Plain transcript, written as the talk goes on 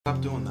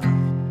Stop doing that.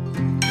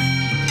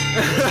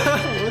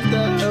 What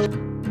the hell?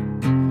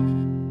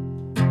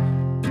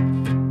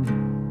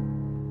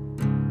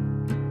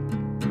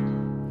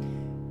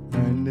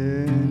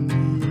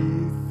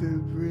 Underneath the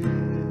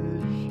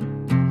bridge,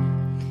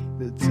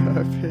 the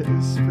tarp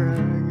has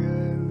sprung a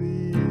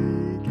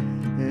leak,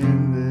 and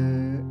the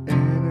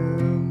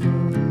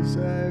animals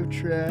I've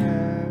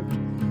trapped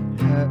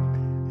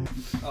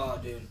Oh,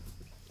 dude.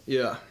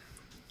 Yeah.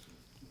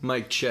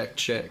 Mic check.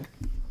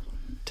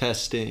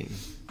 Testing.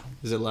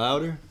 Is it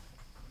louder?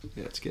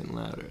 Yeah, it's getting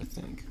louder, I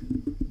think.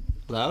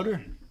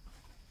 Louder?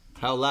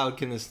 How loud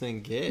can this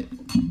thing get?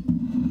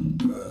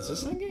 Is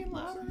this thing getting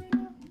louder right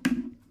now?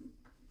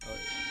 Oh,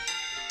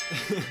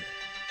 yeah.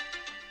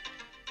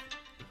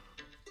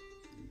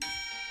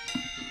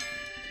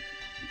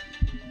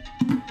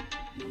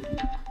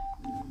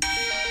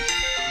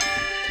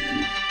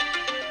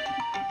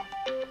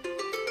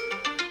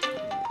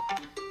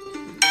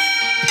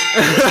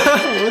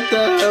 What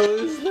the hell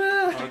is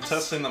that? I'm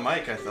testing the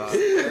mic, I thought.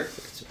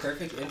 It's a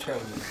perfect intro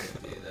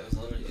music, dude.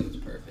 It was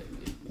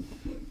perfect,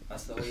 dude.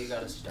 That's the way you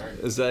gotta start it.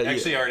 Is that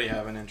Actually, I already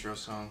have an intro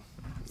song.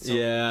 So,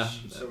 yeah.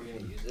 So we're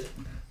gonna use it?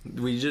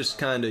 We just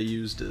kind of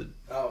used it.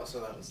 Oh, so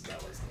that was the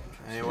intro.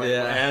 Anyway,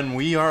 Yeah. and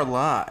we are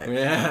live.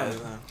 Yeah.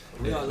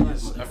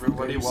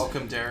 Everybody,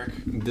 welcome Derek.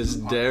 This is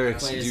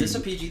Derek's. Wait, is this a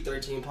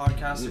PG-13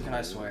 podcast or can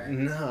I swear?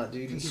 Nah,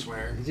 dude. You can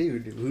swear.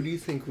 Dude, who do you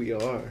think we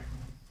are?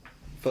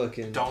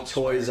 Fucking Don't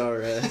Toys swear.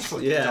 R Us.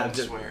 Yeah. Don't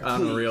swear.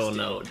 On a Please, real dude.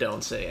 note,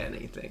 don't say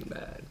anything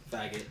bad.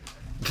 Faggot.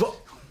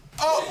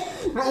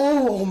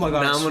 Oh my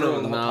god, Now I'm I'm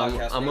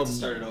gonna gonna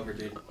start it over,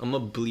 dude. I'm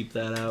gonna bleep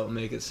that out and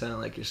make it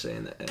sound like you're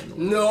saying the N word.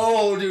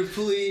 No, dude,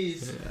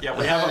 please. Yeah,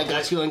 we have I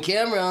got you on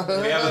camera.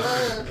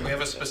 we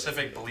have a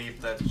specific bleep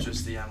that's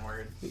just the N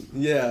word.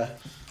 Yeah,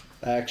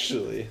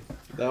 actually,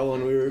 that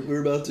one we were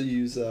about to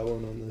use that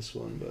one on this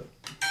one, but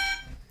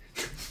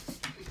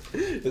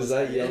is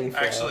that young?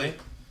 Fry? Actually,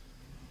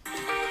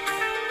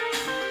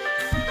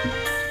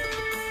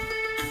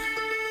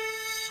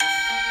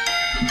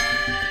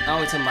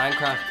 Oh, it's a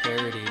Minecraft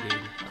parody, dude.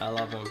 I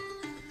love him.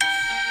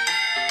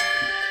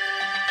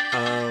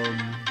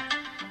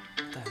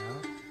 What the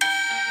hell?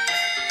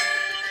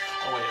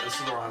 oh wait, this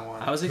is the wrong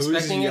one. I was Who's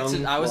expecting it Young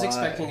to. I was Fly?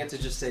 expecting it to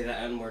just say the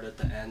N word at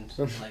the end,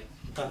 like.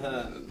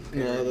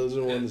 No, those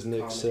are ones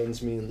Nick Comedy.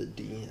 sends me in the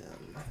DM.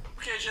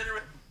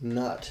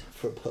 Not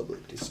for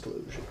public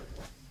disclosure.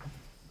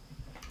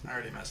 I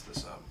already messed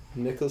this up.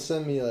 Nick will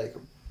send me like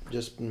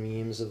just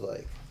memes of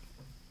like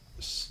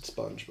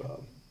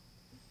SpongeBob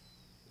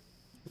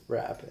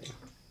rapping.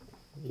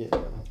 Yeah.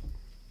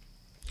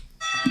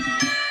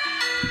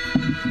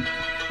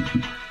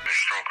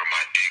 Stroking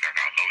my dick, I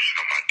got lotion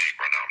on my dick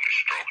right now. I'm just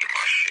stroking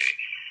my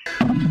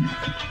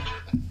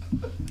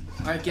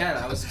shit. Again,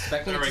 I was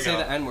expecting There it to we say go.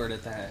 the N word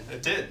at the end.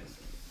 It did.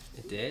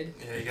 It did.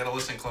 Yeah, you gotta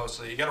listen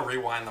closely. You gotta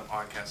rewind the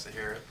podcast to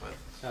hear it, but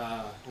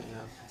Yeah.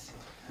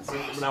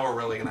 now we're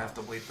really gonna have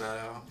to bleep that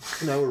out.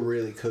 Now we're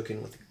really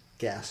cooking with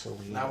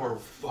gasoline. Now we're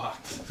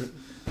fucked.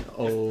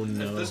 Oh If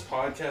no. this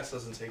podcast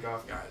doesn't take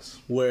off, guys,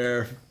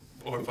 We're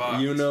we're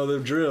fucked. you know the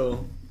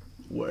drill.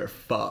 We're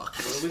fucked.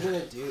 What are we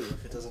gonna do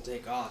if it doesn't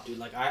take off, dude?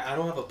 Like, I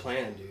don't have a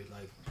plan, dude.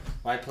 Like,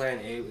 my plan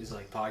A was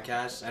like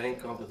podcasts. I didn't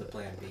come up with a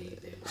plan B,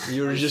 dude.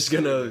 You were just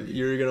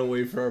gonna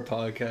wait for our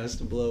podcast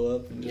to blow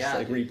up and just Yeah,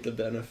 like dude. reap the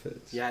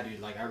benefits. Yeah,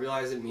 dude. Like, I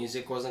realized that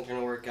music wasn't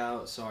gonna work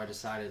out, so I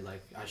decided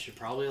like I should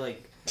probably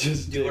like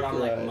Just do what I'm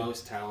like right.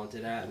 most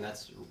talented at, and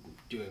that's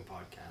doing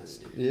podcasts,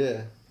 dude.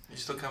 Yeah. You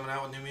still coming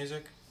out with new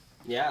music?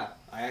 Yeah,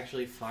 I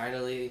actually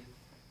finally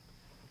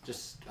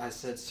I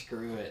said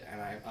screw it, and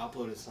I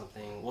uploaded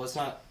something. Well, it's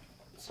not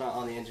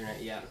on the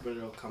internet yet, but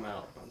it'll come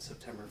out on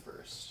September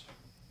 1st.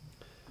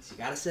 So you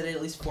gotta set it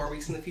at least 4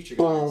 weeks in the future,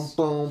 Boom, guys.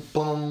 boom,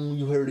 boom.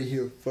 You heard it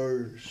here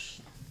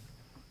first.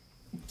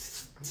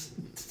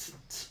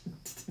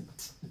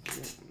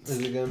 Is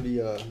it gonna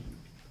be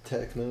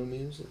techno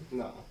music?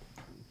 No.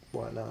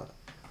 Why not?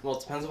 Well,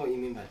 it depends on what you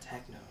mean by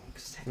techno.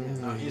 Because techno,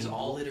 No, he's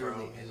all alt,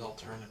 literally. bro. He's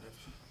alternative.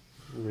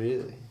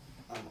 Really?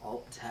 I'm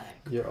alt tech.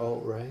 You're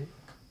alt right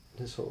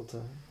this whole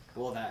time?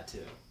 Well, that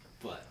too,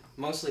 but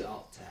mostly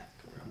alt tech.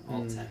 Bro.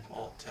 Alt tech.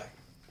 Alt tech.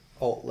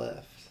 Alt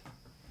left.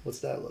 What's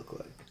that look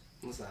like?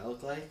 What's that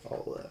look like?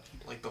 Alt left.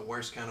 Like the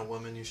worst kind of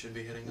woman you should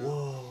be hitting on.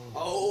 Whoa.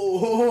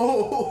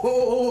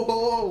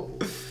 Oh,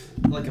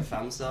 like a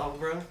femcel,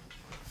 bro.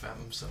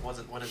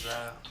 What is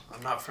that?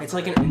 I'm not familiar. It's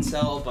like an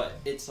incel, but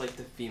it's like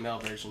the female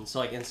version. So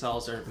like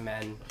incels are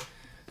men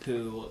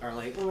who are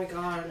like, oh my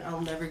god, I'll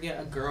never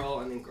get a girl,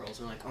 and then girls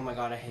are like, oh my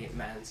god, I hate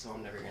men, so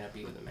I'm never gonna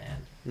be with a man.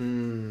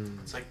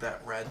 It's like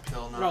that red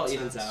pill nonsense. It all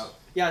evens out.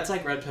 Yeah, it's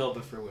like red pill,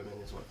 but for women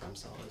is what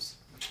femcel is.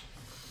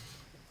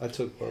 I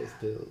took both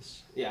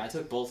pills. Yeah, I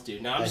took both,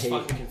 dude. Now I'm I just hate-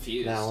 fucking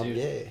confused, Now I'm dude.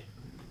 gay.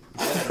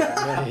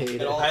 I I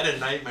hate it. I had a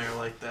nightmare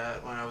like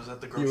that when I was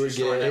at the were grocery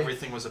store and gay?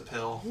 everything was a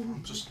pill.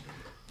 Just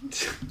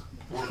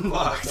we're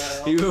fucked.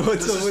 What's This up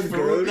is with food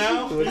grocery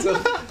now? What's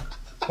up?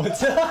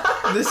 What's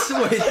up? This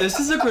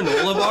is a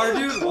granola bar,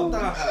 dude? What the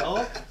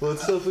hell?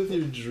 What's up with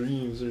your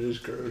dreams or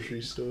just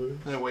grocery store?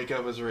 I wake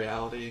up as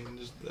reality and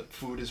just that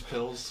food is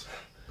pills.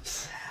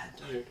 Sad,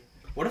 dude.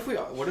 What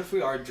if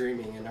we are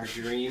dreaming and our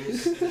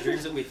dreams, the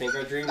dreams that we think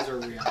are dreams, are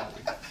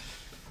reality?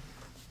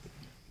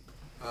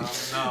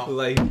 No.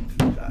 Like,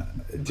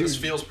 dude, This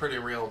feels pretty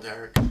real,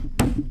 Derek.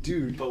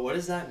 dude. But what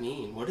does that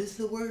mean? What does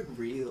the word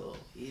real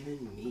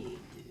even mean,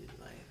 dude?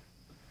 Like,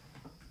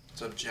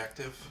 It's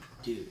objective.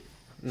 dude,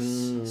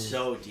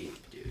 so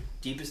deep, dude.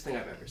 Deepest thing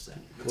I've ever said.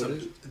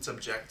 It's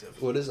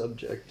objective. What does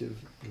objective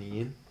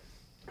mean?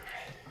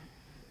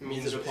 It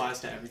means it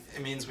applies to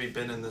everything. It means we've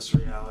been in this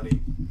reality.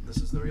 This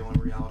is the only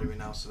reality we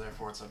know, so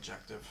therefore it's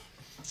objective.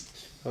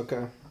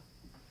 Okay.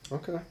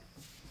 Okay.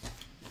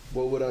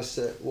 What would I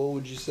say? What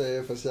would you say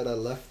if I said I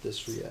left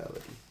this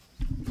reality?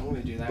 I'm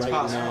gonna do that Right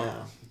possible.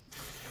 now.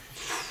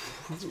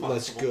 It's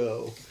Let's possible.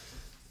 go.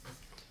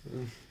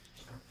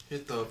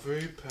 Hit the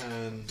vape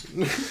pen.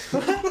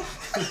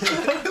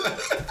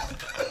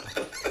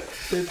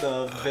 Hit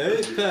the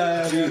vape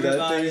pen, Dude, that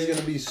everybody. thing's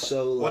gonna be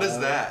so loud. What is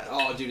that?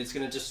 Oh, dude, it's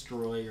gonna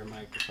destroy your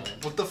microphone.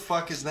 What the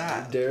fuck is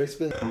that? Derek's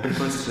been. I'm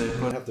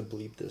gonna have to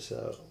bleep this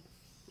out.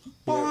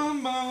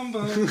 Bum, bum,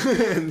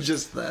 bum.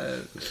 Just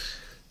that.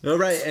 All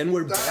right, and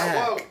we're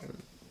back. Whoa.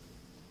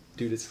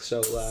 Dude, it's so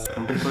loud.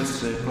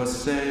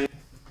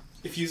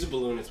 If you use a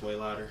balloon, it's way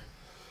louder.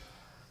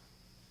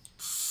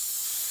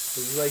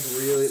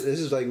 This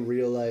is like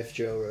real life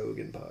Joe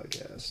Rogan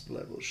podcast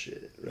level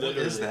shit. Right? What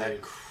is Literally, that?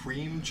 dude.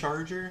 Cream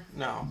charger?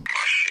 No.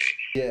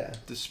 Yeah.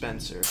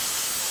 Dispenser.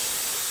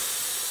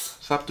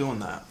 Stop doing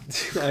that.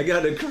 I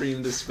got a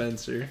cream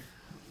dispenser.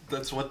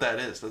 That's what that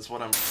is. That's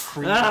what I'm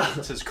cream.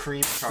 It says cream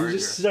You charger.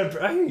 just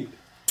sprayed.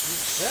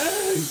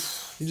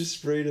 You just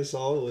sprayed us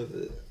all with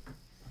it.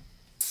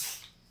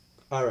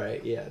 All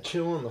right, yeah,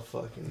 chill on the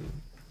fucking.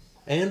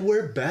 And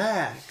we're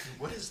back.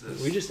 What is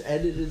this? We just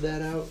edited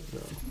that out.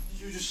 No.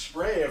 You just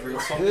spray everywhere.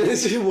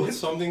 It's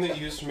something that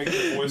you use to make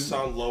your voice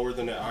sound lower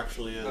than it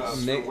actually is.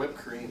 It's Nick- for whipped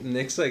cream.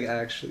 Nick's like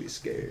actually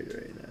scared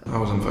right now. I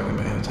wasn't fucking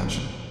paying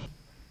attention.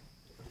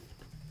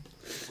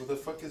 What the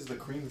fuck is the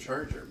cream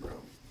charger, bro?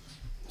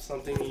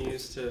 Something you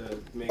use to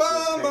make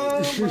Bum,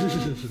 whipped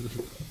cream.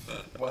 bum,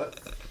 What?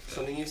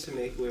 Something used to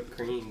make whipped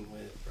cream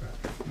with, bro.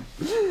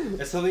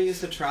 It's something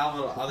used to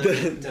travel to other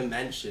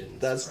dimensions.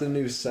 That's the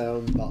new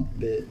sound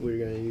bit we're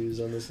gonna use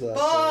on this last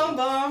Bum, one.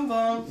 bum,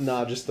 bum.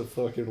 Nah, just the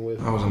fucking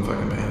whip. I wasn't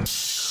fucking paying.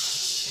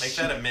 Make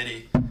that a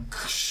MIDI.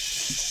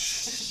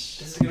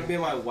 This is gonna be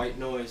my white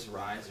noise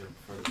riser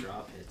before the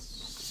drop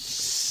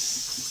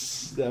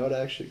hits. That would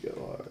actually go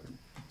hard.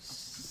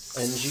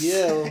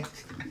 NGL.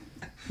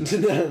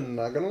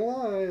 Not gonna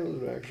lie, it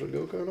would actually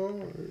go kind of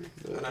hard.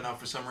 I don't know.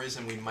 For some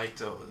reason, we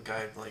mic'd a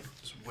guy like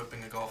just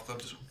whipping a golf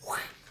club. Just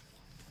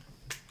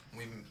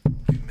we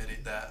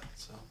MIDI'd that.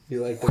 So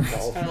You like the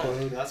golf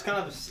club? That's kind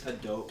of a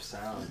dope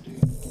sound, dude.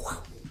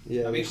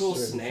 Yeah, That'd be a there's cool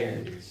certain snare,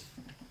 things. dude.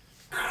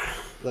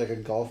 Like a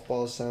golf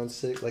ball sounds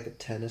sick, like a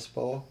tennis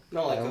ball.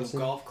 No, like bouncing.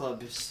 a golf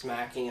club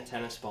smacking a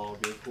tennis ball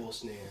would be a cool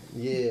snare.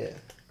 Yeah.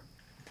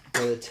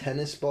 But a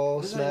tennis ball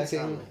What does that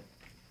smacking sound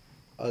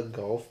a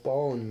golf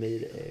ball in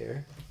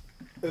midair,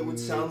 like? It would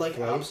sound like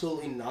Right.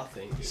 absolutely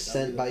nothing, dude. That'd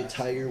sent be the by best.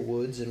 Tiger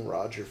Woods and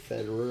Roger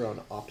Federer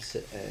on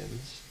opposite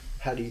ends.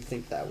 How do you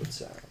think that would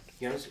sound?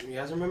 You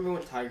guys remember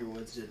when Tiger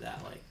Woods did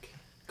that, like,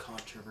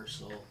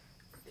 controversial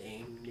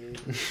thing, dude?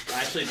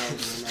 I actually don't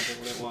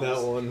remember what it was.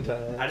 That one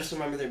time. I just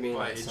remember there being,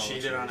 why like, he so much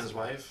cheated on noise his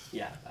about it. wife?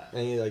 Yeah, that.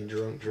 And he like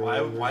drunk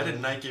drove. Why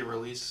did Nike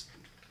release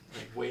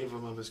waive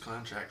him of his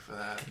contract for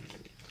that?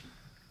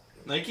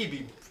 Nike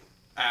be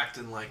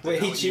acting like Wait,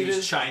 they he don't cheated?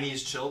 use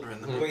Chinese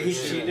children. Wait, he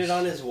cheated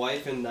on his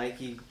wife and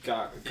Nike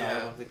got Yeah.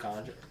 him off the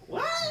contract.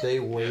 What? They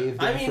waived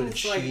him I mean, for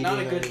it's like cheating not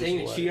a good on thing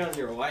his to cheat wife. on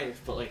your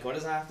wife, but like, what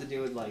does that have to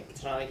do with like?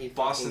 It's not like he.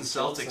 Boston fucking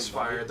killed Celtics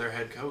somebody. fired their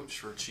head coach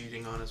for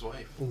cheating on his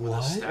wife. with a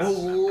What? staff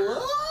member.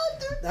 What?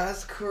 Dude,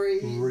 that's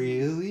crazy.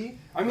 Really?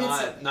 I mean,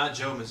 it's, Not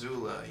Joe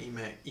Mazzulla,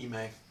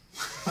 Ime.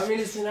 I mean,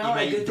 it's now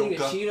a Ime good thing to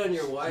Udoka. cheat on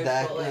your wife,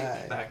 That but like,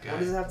 guy. That guy. what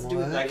does it have to do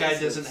with What? That guy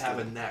business doesn't have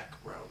a stuff?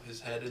 neck, bro.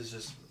 His head is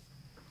just,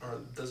 or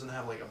doesn't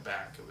have like a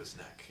back of his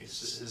neck.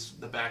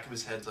 The back of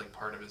his head's like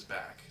part of his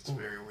back. It's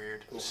very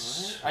weird.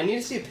 What? I need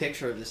to see a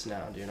picture of this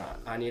now, dude.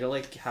 I need to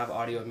like have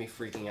audio of me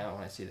freaking out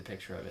when I see the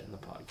picture of it in the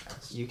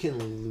podcast. You can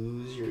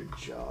lose your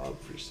job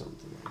for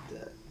something like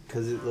that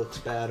because it looks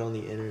bad on the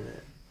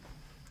internet.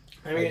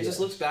 I mean, it just guess.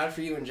 looks bad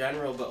for you in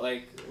general, but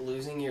like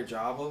losing your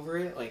job over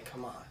it, like,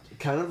 come on. Dude.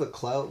 Kind of a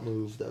clout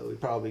move though. He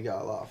probably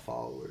got a lot of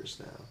followers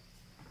now.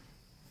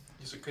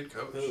 He's a good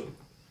coach. Who?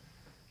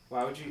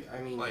 Why would you?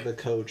 I mean, Like, The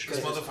coach. This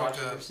because of motherfucker-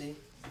 controversy?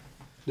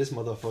 This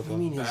motherfucker. What do you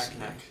mean Back his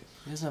neck.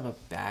 He doesn't have a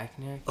back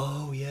neck.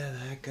 Oh yeah,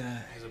 that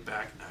guy. He's a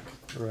back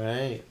neck.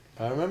 Right.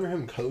 I remember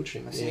him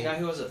coaching. I seen a guy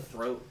who has a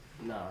throat.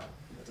 Nah,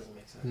 that doesn't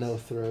make sense. No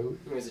throat.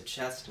 He has a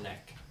chest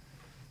neck.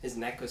 His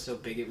neck was so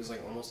big it was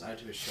like almost out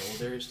to his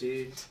shoulders,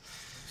 dude.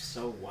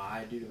 So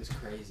wide, dude. It was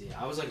crazy.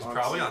 I was like, He's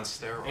honestly- probably on And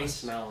he steroids.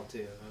 smelled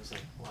too. I was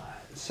like,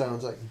 what?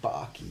 Sounds like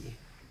Baki.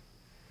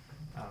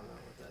 I don't know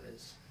what that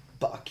is.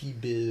 Baki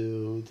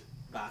build.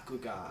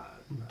 Bakugan.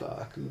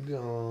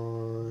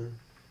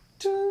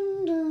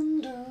 Dun,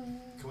 dun, dun.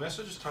 Can we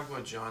also just talk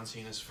about John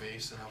Cena's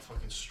face and how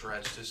fucking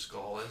stretched his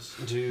skull is?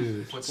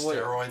 Dude. What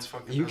steroids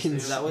fucking You does can to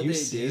Is that what you they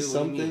see do? What do you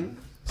something? mean?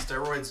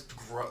 Steroids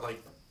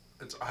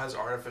it has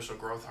artificial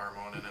growth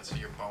hormone in it, so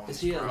your bones. Is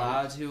he grow.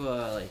 allowed to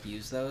like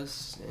use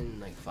those in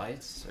like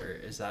fights, or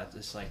is that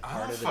just like I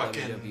part don't of the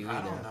fucking. WWE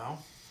I don't now?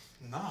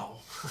 know. No.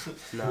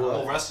 No.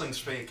 Well, wrestling's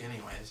fake,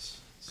 anyways.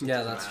 So it Yeah,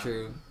 doesn't that's matter.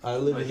 true. I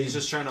Like, literally he's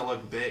just trying to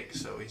look big,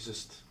 so he's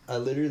just. I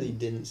literally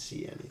didn't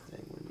see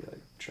anything when you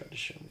like tried to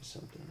show me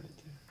something right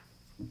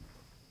there.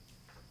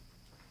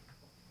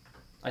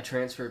 I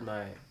transferred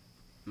my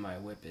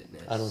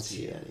whippetness. I don't to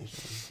see you.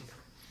 anything.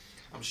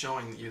 I'm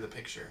showing you the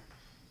picture.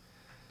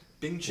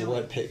 Bing Chili.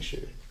 What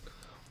picture?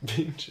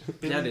 Bing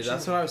Yeah, dude,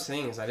 that's what I was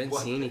saying. Is I didn't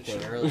What see anything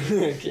picture?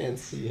 earlier. I can't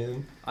see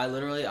him. I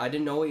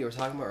didn't know what you were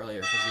talking about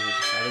earlier because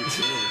I didn't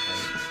see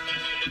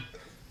anything.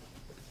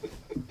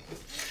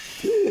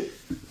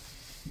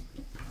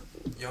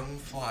 Young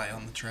fly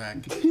on the track.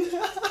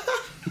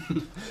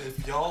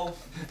 If y'all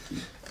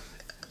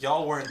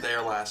weren't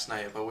there last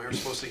night, but we were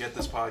supposed to get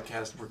this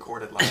podcast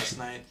recorded last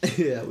night,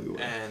 Yeah, we were.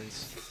 and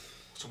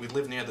so we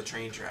live near the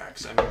train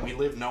tracks. I mean, we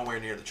live nowhere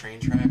near the train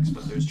tracks,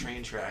 but there's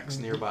train tracks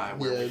nearby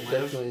where Yeah, we live.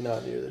 definitely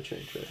not near the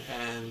train track.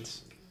 And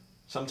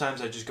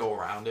sometimes I just go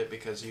around it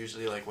because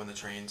usually, like, when the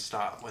train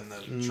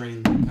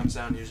train comes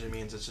down, usually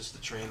means it's just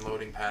the train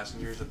loading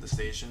passengers at the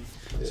station.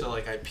 Yeah. So,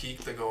 like, I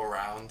peek to go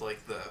around,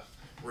 like, the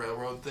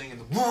railroad thing,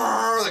 and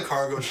the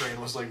cargo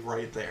train was, like,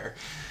 right there.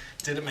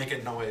 Didn't make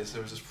a noise.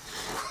 It was just...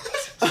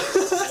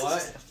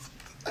 What?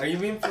 Are you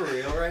being for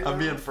real right now? I'm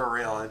being for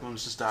real. I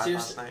almost just died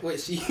last night. Wait,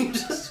 so you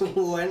just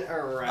went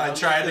around? I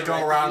tried to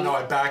go around. No, I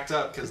directly? backed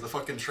up because the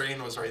fucking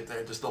train was right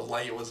there. Just the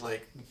light was,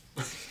 like...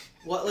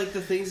 What, like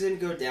the things didn't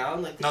go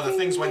down? Like No, the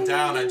things went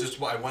down. I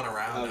went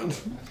around Oh,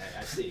 them. okay,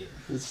 I see.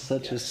 It's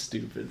such Yeah. a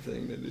stupid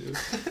thing to do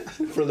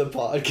for the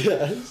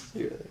podcast.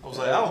 Yeah. I was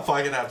like, I don't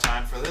fucking have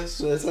time for this.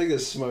 So that's like the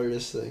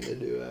smartest thing to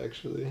do,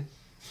 actually.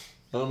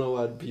 I don't know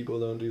why people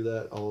don't do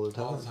that all the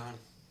time. All the time.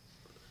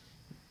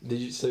 Did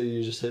you? So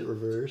you just hit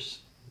reverse,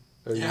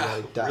 or Yeah,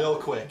 you like died? real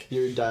quick.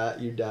 You died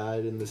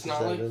in the It's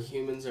not like seventh.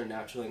 humans are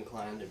naturally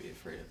inclined to be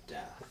afraid of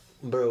death.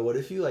 Bro, what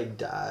if you like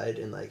died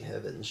and like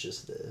heaven's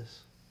just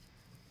this?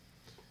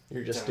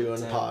 You're just Dun,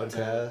 doing dun,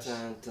 podcasts. dun,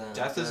 dun, dun,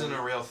 Death isn't dun.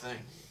 a real thing.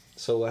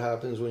 So what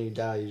happens when you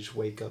die? You just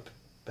wake up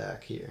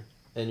back here,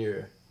 and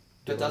you're.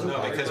 But doing doesn't No,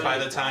 everybody because by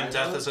the time die,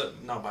 death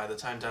though? by the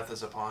time death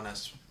is upon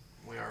us,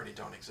 we already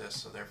don't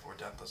exist. So therefore,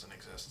 death doesn't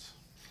exist.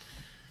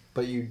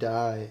 But you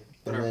die,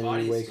 But our and then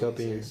bodies you wake still up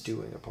and you're exist.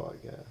 doing a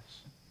podcast.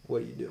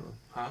 What are you doing?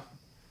 Huh?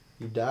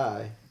 You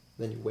die,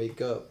 then you wake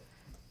up,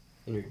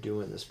 and you're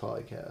doing this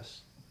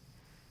podcast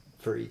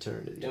for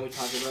eternity. Then we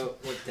talk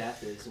about what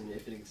death is and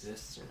if it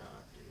exists or not,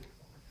 dude.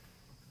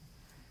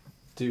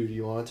 Dude,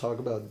 you want to talk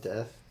about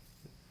death?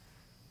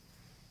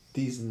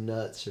 These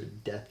nuts are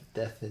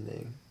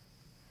deafening.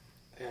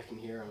 Yeah, I can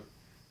hear them.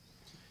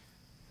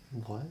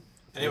 What?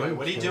 Anyway,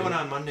 what are you Okay. doing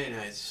on Monday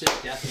nights? It's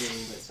just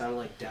deafening, but it sounded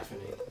like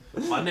deafening.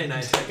 Monday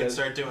nights, I can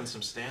start doing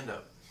some stand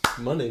up.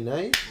 Monday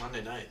night?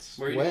 Monday nights,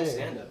 Where are you Where? doing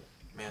stand up?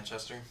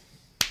 Manchester.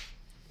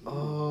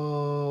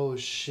 Oh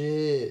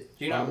shit!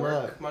 Do you not I'm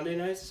work Monday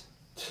nights?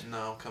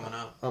 No, coming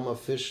up. I'm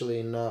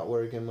officially not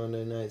working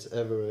Monday nights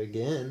ever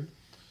again.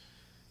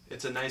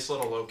 It's a nice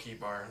little low key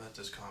bar that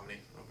does comedy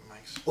open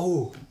mics,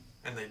 Oh,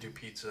 and they do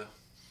pizza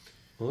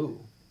oh,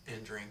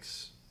 and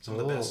drinks. Some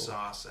of the best Oh.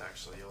 sauce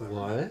actually. You'll ever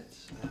what? get.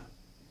 Yeah.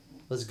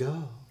 Let's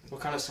go. What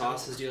kind of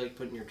sauces do you like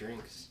put in your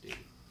drinks, dude?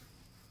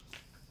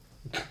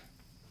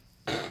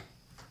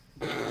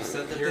 You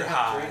said that You're they have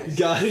high. drinks.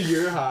 God,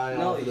 you're high.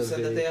 No, off you the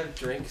said that vape. they have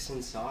drinks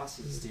and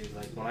sauces, dude.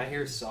 Like when I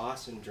hear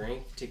sauce and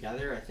drink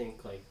together, I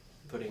think like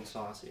putting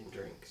sauce in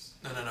drinks.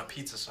 No,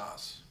 pizza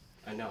sauce.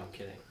 I know, I'm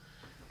kidding.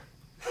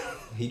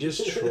 He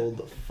just trolled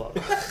the fuck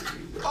out of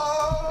you,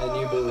 bro.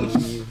 And you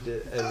believed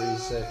it every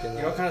second.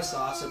 You know what kind of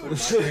sauce I put in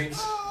my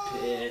drinks?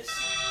 Piss.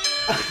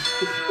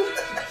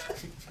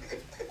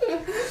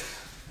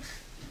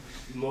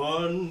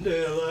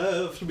 Monday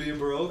left me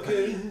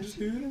broken,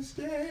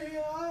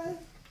 Tuesday I...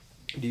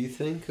 Do you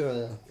think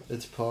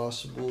it's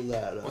possible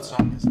that? What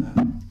song is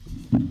that?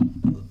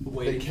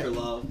 Waiting They for kept-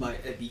 Love by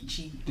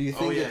Avicii. Do you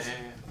think Oh yeah, it's? yeah.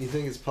 Do you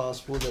think it's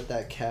possible that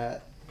that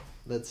cat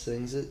that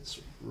sings it's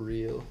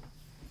real?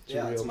 It's a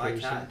Yeah, it's real my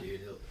person? cat,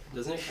 dude.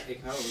 Doesn't it?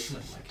 It kind of looks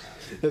like my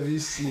cat. Have you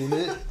seen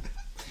it?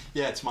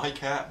 Yeah, it's my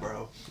cat,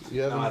 bro.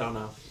 You haven't. No, I don't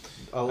know.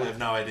 I'll I have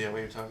no idea what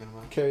you're talking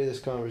about. carry this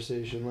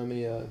conversation. Let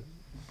me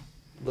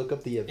look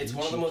up the Avicii It's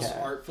one of the most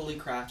cat. artfully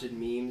crafted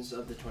memes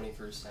of the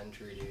 21st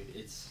century, dude.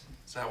 It's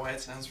Is that why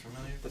it sounds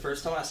familiar? the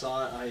first time I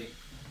saw it, I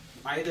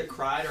either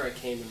cried or I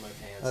came in my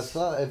pants. I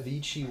thought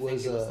Avicii I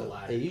was think it was the a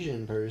latter.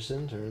 Asian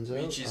person. Turns out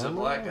Avicii's a I'm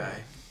black wrong. guy.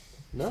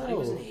 I thought he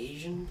was an No,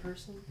 Asian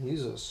person.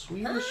 he's a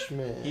Swedish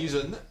man. He's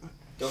a.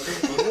 Don't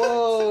think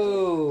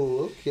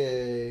Whoa.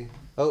 Okay.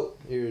 Oh,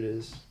 here it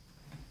is.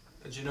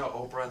 Did you know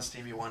Oprah and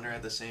Stevie Wonder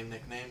had the same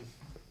nickname?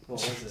 What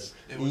was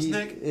it? It was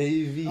Nick.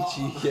 Avicii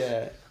Oh.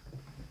 cat.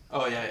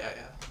 Oh yeah.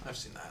 I've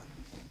seen that.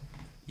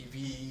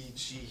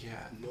 EVG,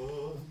 yeah.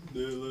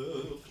 Monday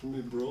left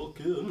me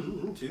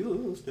broken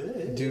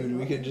Tuesday. Dude,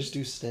 we could just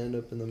do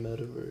stand-up in the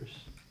metaverse.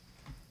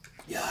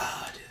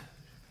 Yeah, dude.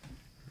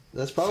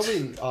 That's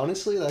probably,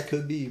 honestly, that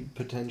could be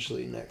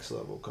potentially next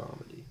level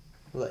comedy.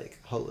 Like,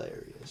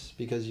 hilarious.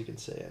 Because you can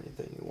say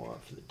anything you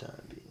want for the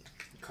time being.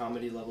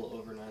 Comedy level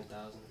over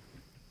 9,000.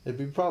 It'd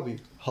be probably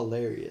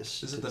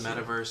hilarious. Is it the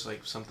metaverse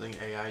like something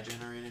AI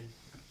generated?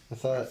 I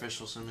thought,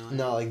 Artificial simulation?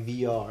 no, like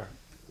VR.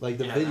 Like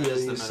the Yeah, video that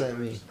is you the sent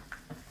me. metaverse.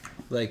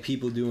 Like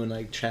people doing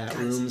like chat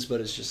rooms,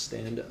 but it's just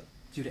stand-up.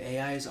 Dude,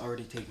 AI is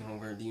already taking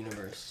over the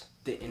universe.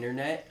 The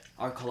internet,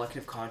 our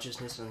collective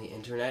consciousness on the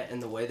internet,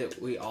 and the way that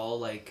we all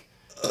like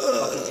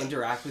fucking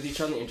interact with each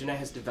other on the internet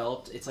has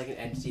developed. It's like an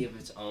entity of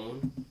its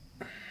own,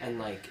 and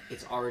like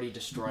it's already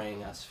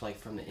destroying us. Like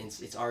from the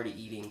it's already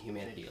eating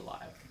humanity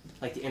alive.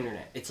 Like the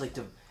internet, it's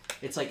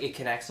like it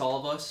connects all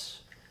of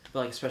us, but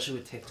like especially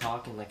with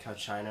TikTok and like how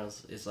China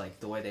is like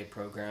the way they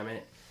program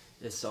it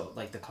is so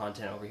like the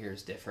content over here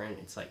is different.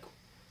 It's like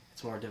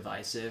it's more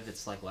divisive.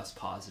 It's like less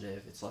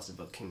positive. It's less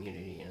about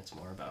community, and it's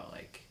more about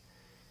like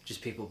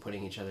just people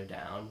putting each other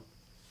down.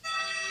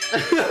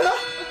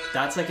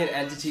 That's like an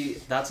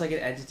entity. That's like an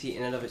entity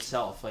in and of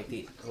itself. Like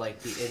the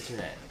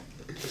internet.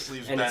 It just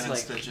leaves And Ben it's in like-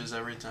 stitches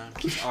every time.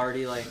 It's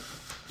already like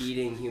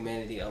eating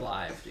humanity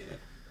alive,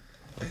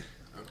 dude.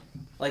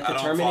 Like I the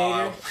don't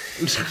Terminator.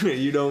 follow.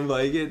 You don't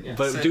like it? Yeah.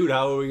 But So- dude,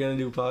 how are we gonna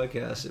do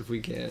podcasts if we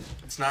can't?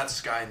 It's not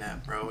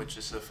Skynet, bro. It's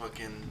just a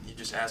fucking. You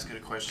just ask it a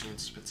question and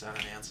it spits out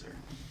an answer.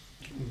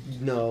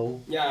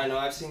 No. Yeah, I know.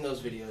 I've seen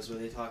those videos where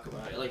they talk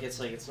about it. Like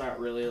it's not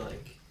really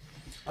like.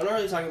 I'm not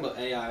really talking about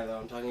AI though.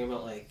 I'm talking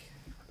about like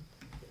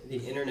the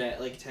internet.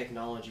 Like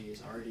technology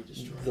is already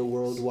destroying The us.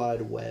 World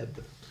Wide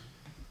Web.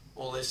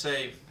 Well, they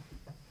say.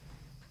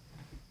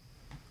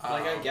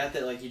 Like I get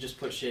that. Like you just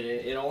put shit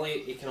in.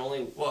 It can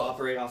only Well,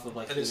 operate off of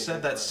like. And it human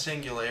said that input.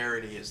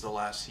 singularity is the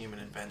last human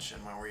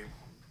invention where we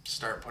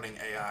start putting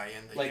AI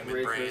into Like human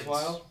Ray brains.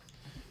 Kurzweil.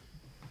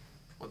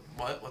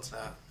 What? What's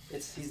that?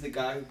 He's the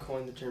guy who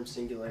coined the term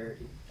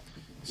singularity.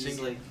 He's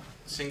like.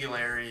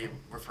 Singularity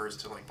refers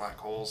to like black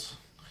holes.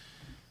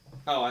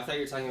 Oh, I thought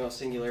you were talking about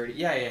singularity.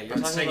 Yeah, yeah. You're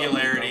But talking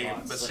singularity, about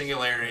robots, but like-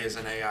 singularity is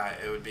an AI.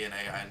 It would be an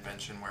AI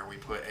invention where we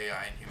put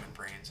AI in human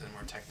brains, and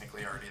we're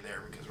technically already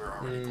there because we're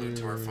already glued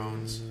to our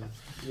phones.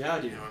 Yeah,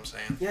 You dude. know what I'm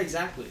saying? Yeah,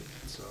 exactly.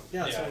 So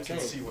Yeah, that's what I I'm can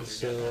saying. see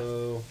what you're getting at.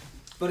 So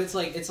But it's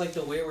like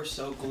the way we're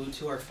so glued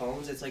to our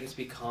phones. It's like it's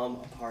become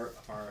a part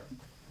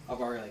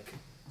of our like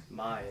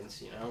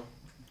minds. You know.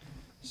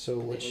 So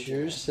what The you're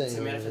internet. saying It's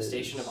a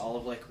manifestation is, of all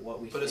of like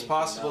what we. But it's think and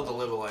possible know. to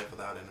live a life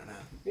without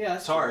internet. Yeah,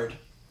 It's hard.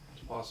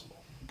 It's possible.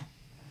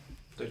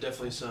 There are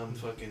definitely some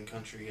fucking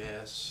country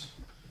ass,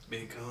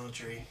 big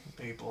country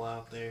people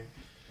out there.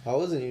 I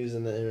wasn't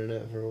using the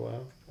internet for a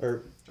while.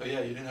 Or Oh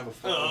yeah, you didn't have a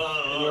phone.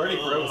 And you already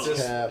broke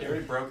this. Cap. You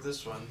already broke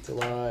this one. it's a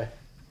lie.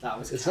 That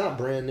was. It's not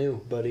brand new,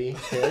 buddy.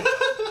 Okay?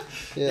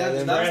 Yeah,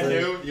 them that's Brand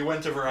first- new. You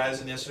went to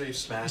Verizon yesterday. You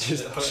smashed it.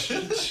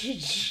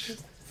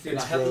 Dude,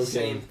 It's I had the broken.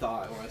 same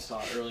thought when I saw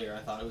it earlier. I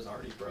thought it was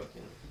already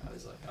broken. I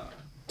was like, oh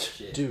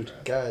shit. Dude, bro.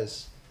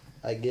 guys,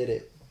 I get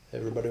it.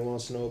 Everybody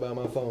wants to know about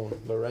my phone,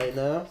 but right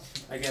now,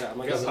 I get it. I'm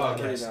We like, got I'm not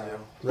podcasts now. now.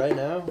 right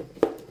now,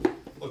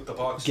 Look, the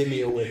box. give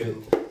me a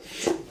feeding whipping.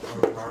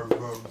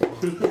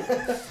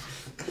 you.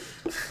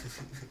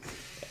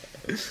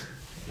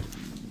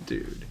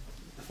 Dude,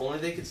 If only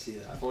they could see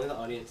that. If only the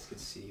audience could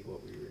see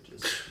what we were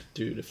just.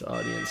 dude, if the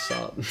audience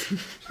saw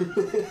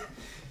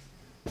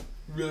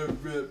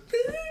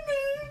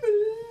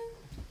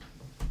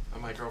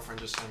And my girlfriend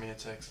just sent me a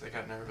text. I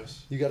got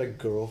nervous. You got a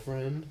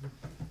girlfriend?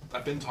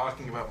 I've been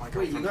talking about my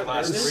Wait, you girlfriend for the got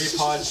last nervous? 3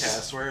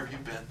 podcasts. Where have you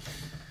been?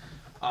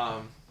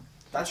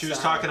 That's She was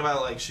sad. talking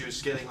about like she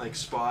was getting like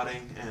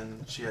spotting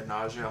and she had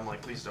nausea. I'm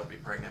like, please don't be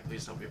pregnant,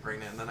 please don't be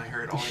pregnant. And then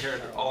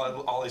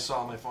all I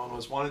saw on my phone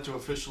was wanted to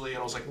officially, and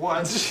I was like,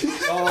 what?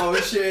 Oh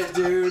shit,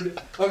 dude.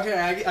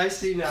 Okay, I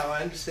see now.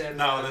 I understand.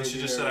 No, now. and then Made she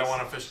me just said, I nervous.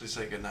 want to officially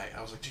say goodnight.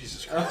 I was like,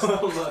 Jesus Christ.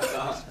 Oh my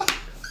god.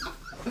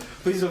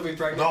 Please don't be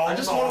pregnant. I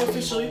just want to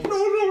officially.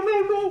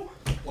 No.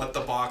 Let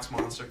the box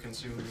monster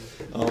consume me.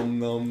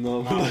 Nom. Oh,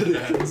 Let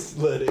yes.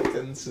 it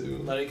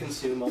consume. Let it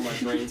consume all my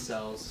brain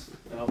cells,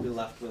 and I'll be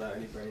left without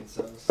any brain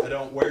cells. I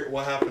don't.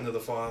 What happened to the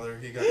father?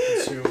 He got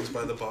consumed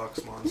by the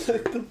box monster.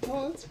 Let the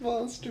box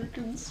monster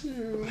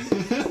consume.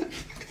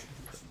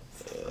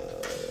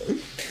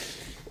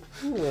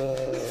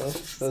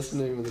 That's the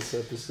name of this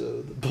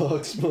episode, the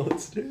box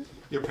monster.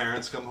 Your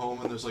parents come home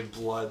and there's like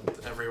blood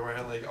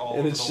everywhere, like all And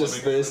over it's the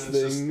just living room, this and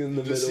it's thing in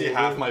the you just middle see of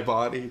half it. my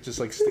body just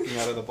like sticking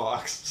out of the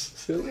box.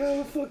 So like, how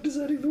the fuck does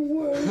that even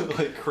work?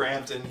 Like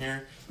cramped in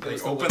here, like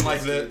There's the open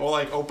like liquids, this, dude. or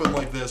like open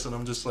like this, and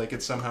I'm just like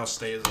it somehow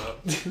stays up.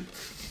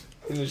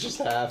 And it's just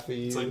half of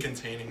you. It's like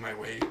containing my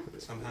weight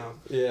somehow.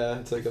 Yeah,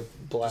 it's like a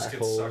black Just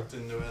gets hole. sucked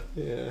into it.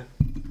 Yeah.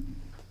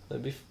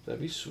 That'd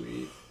be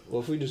sweet. What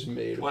if we just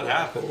made a What black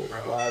happened, hole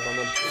bro? live on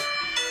the...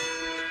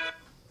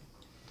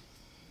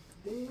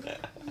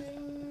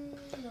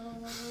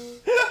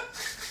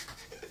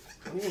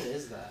 What even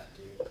is that,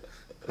 dude?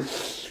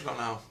 I don't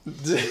know.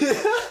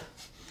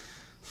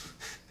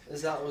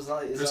 Is that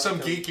There's some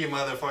geeky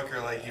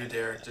motherfucker like you,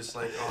 Derek, just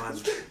like on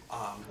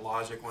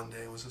Logic one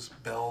day. It was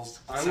just bells.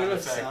 I'm sound gonna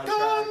effect.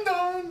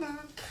 soundtrack.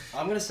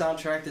 I'm gonna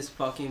soundtrack this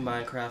fucking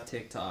Minecraft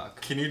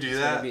TikTok. Can you do It's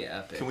that? gonna be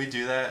epic. Can we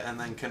do that? And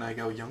then can I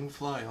go Young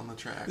Fly on the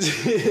track?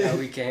 Yeah,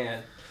 we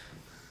can.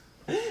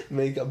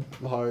 Make a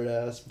hard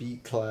ass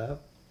beat clap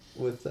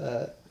with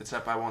that.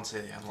 Except I won't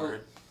say the N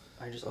word.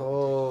 I just.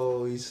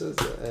 Oh, he says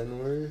the N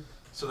word.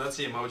 So that's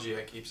the emoji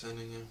I keep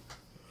sending you.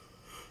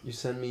 You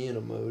send me an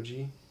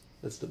emoji.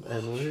 That's the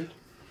N word.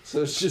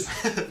 So it's just.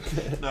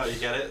 No, you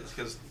get it? It's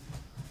because.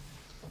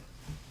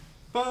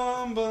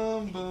 Bum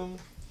bum bum.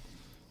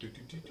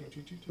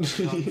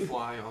 Young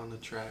Fly on the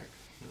track.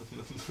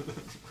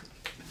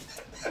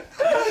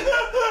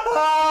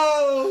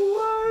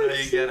 Oh, what? No,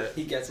 you get it.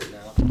 He gets it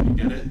now. You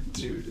get it.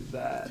 Dude,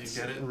 that's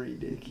Do you get it?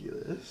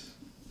 ridiculous.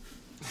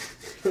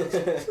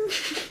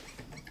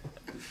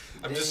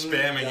 I'm just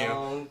spamming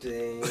you.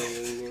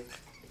 Ding.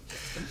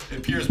 It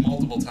appears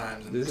multiple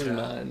times in This the is chat.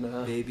 mine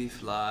now. Baby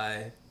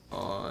fly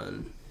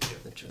on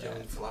the track.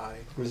 Young Fly.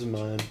 Where's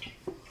mine?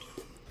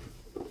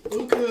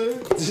 Okay.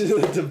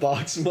 The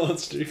box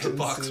monster. The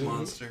box consumed.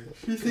 monster.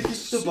 You think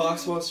the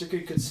box monster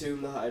could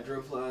consume the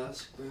hydro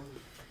flask, bro?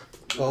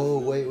 Oh,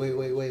 wait.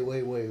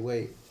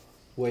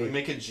 We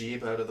make a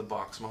Jeep out of the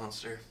box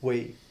monster.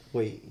 Wait.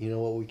 You know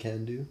what we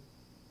can do?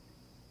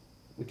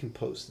 We can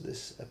post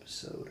this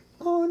episode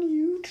on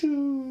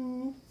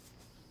YouTube.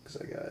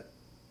 Because I got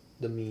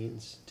the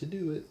means to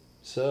do it.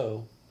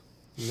 So,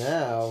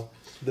 now,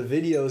 the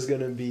video is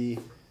going to be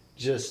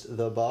just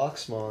the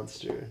box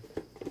monster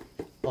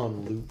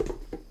on loop.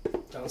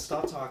 Don't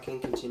stop talking.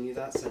 Continue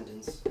that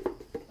sentence.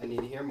 I need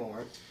to hear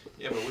more.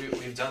 Yeah, but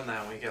we've done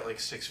that. We get like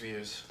 6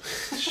 views.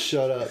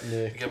 Shut up, We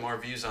Nick. get more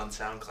views on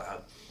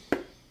SoundCloud.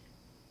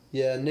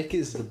 Yeah, Nick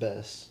is the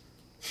best.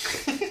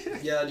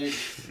 Yeah, dude.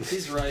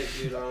 He's right,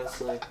 dude.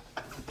 Honestly,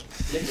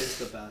 Nick is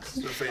the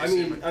best. The face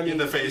I mean,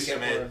 the face we you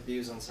get more made.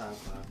 views on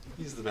SoundCloud.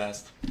 He's the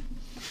best.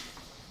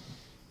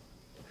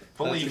 If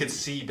only you could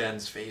see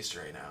Ben's face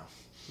right now.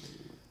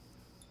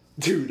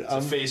 Dude, It's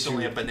a face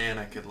only a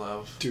banana could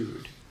love.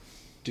 Dude.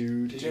 Do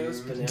you know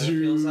those banana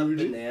peels have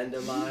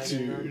banandamide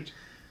in them? Dude.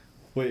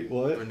 Wait,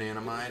 what?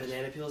 Bananamide.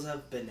 Banana peels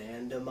have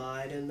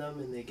banandamide in them,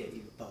 and they get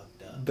you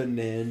fucked up.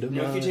 Banana. You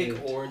know, if you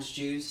take orange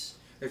juice,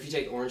 or if you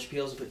take orange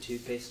peels and put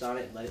toothpaste on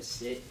it and let it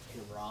sit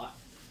and rot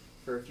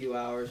for a few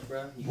hours,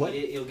 bro, you What?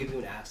 eat it, it'll give you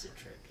an acid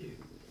trip, dude.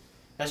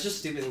 That's just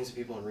stupid things that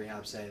people in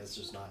rehab say. That's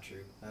just not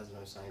true. That has no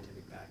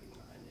scientific backing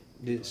behind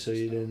it. Dude, so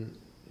you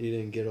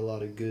didn't get a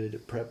lot of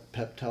good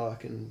pep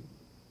talk and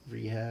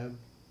rehab?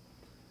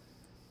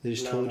 They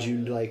just told you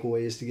like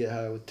ways to get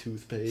high with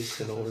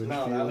toothpaste and orange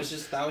No,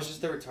 peels? that was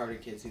just the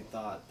retarded kids who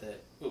thought that.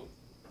 Oh,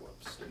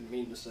 whoops! Didn't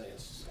mean to say a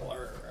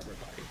slur,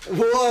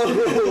 everybody.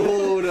 Whoa,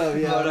 hold up,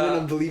 yeah, But,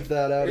 I'm gonna bleep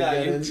that out yeah,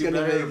 again. It's you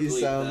gonna better make you bleep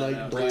sound that like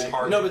out. black.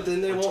 Retarded. No, but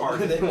then they won't.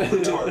 Retarded. They won't.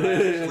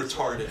 Retarded.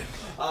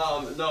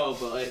 Retarded. No,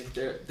 but like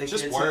they're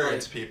Just kids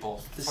words, are,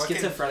 people. the Fucking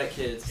schizophrenic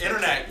kids.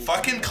 internet,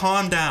 fucking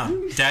calm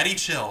down. Daddy,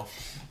 chill.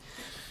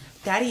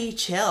 Daddy,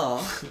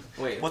 chill.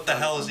 Wait. What the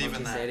hell is can even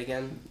you that? Say it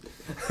again.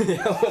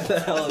 Yeah, what the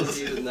hell is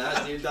even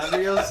that, dude? That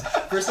video's.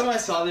 First time I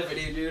saw the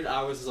video, dude,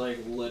 I was like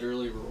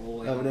literally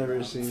rolling. I've on the never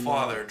ground. seen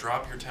Father,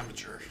 drop your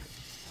temperature.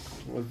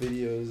 that. What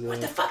video is that?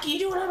 What the fuck are you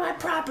doing on my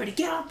property?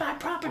 Get off my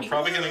property! We're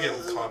probably gonna get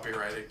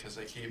copyrighted because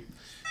I keep.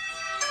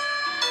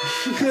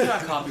 It's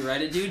not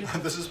copyrighted, dude.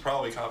 This is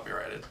probably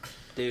copyrighted.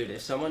 Dude,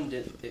 if someone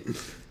did,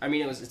 I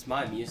mean, it's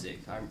my music.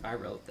 I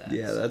wrote that.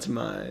 Yeah, that's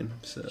mine.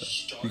 So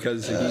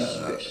because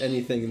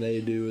anything they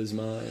do is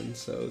mine,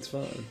 so it's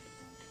fine.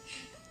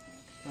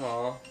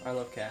 Aw, I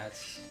love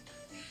cats.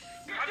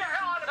 What the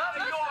hell out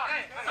of you are?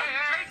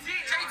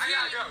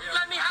 JT,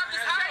 let me have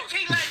this house.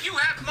 JT, let you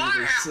have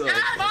my house. so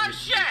That's my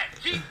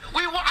shit.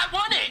 I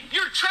won it.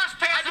 You're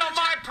trespassing on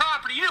my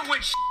property. You didn't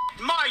win shit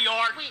in my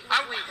yard. Wait.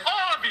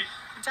 All of you.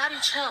 Daddy,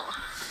 chill.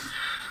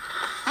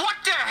 What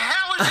the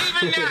hell is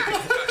even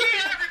that?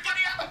 Get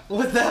everybody out.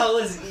 What the hell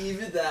is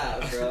even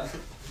that, bro?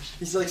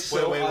 He's like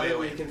so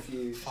utterly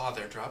confused.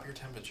 Father, drop your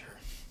temperature.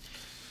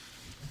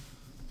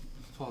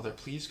 Father,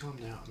 please calm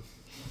down.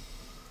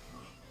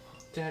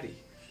 Daddy,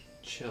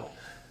 chill.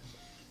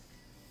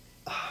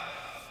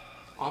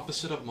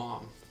 Opposite of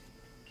mom.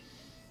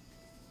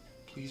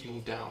 Please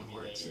move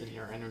downwards in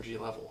your energy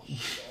level.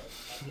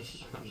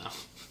 I don't know.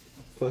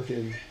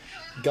 Fucking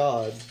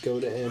God, go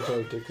to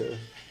Antarctica.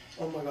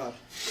 Oh my god.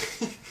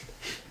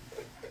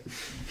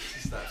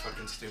 It's that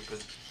fucking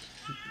stupid.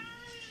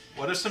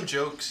 What are some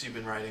jokes you've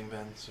been writing,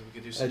 Ben? So we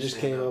could do some I just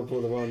came stand-up. up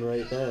with one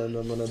right then.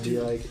 I'm gonna be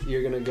like,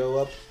 you're gonna go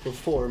up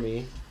before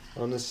me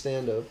on the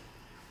stand-up,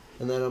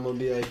 and then I'm gonna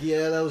be like,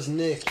 yeah, that was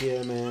Nick.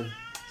 Yeah, man.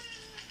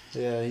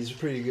 Yeah, he's a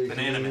pretty good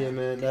Banana comedian,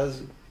 Man. man. That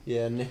was,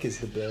 yeah, Nick is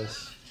the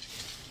best.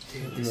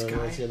 Dude, this No, guy.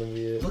 that's gonna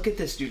be it. Look at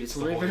this, dude. It's the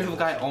literally whole of a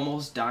guy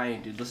almost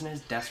dying, dude. Listen to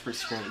his desperate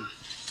scream.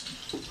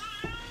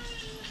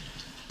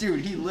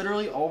 Dude, he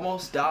literally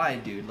almost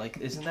died, dude. Like,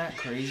 isn't that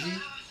crazy?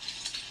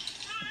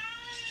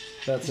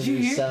 That's a Did you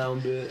new hear?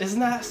 sound bit. Isn't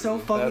that so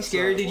fucking That's,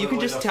 scary, dude? You can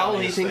literally just the tell he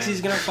funniest thinks thing.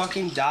 he's gonna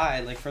fucking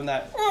die, like from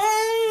that.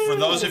 For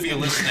those of you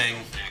listening,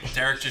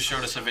 Derek just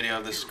showed us a video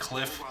of this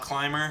cliff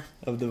climber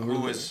Of the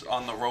who was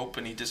on the rope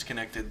and he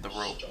disconnected the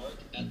rope.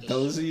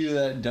 Those of you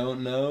that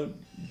don't know,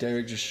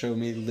 Derek just showed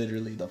me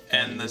literally the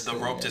And funniest the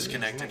thing rope ever.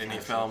 disconnected and he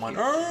fell and went,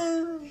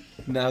 "Arr!"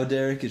 Now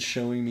Derek is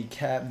showing me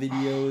cat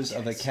videos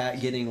of a cat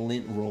getting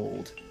lint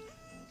rolled.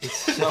 It's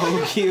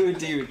so cute,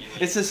 dude.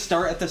 It's to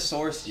start at the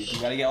source, dude.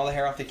 You gotta get all the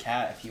hair off the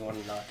cat if you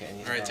want to not get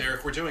anything. Alright,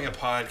 Derek, we're doing a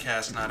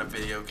podcast, not a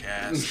video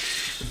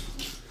cast.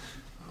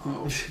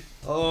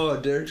 Oh,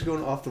 Derek's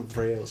going off the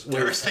rails. Wait,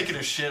 Derek's taking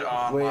a shit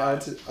on. wait,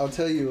 live. I'll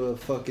tell you a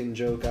fucking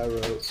joke I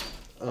wrote.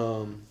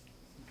 I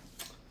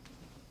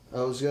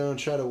was gonna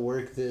try to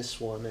work this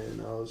one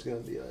in. I was gonna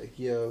be like,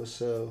 yo,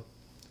 so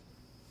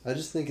I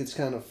just think it's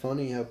kind of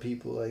funny how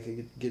people like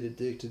get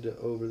addicted to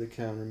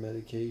over-the-counter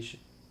medication.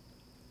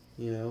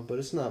 You know, but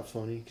it's not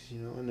funny because, you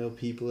know, I know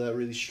people that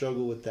really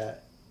struggle with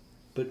that.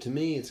 But to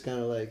me, it's kind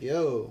of like,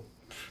 yo,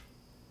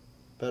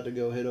 about to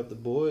go hit up the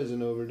boys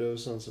and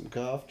overdose on some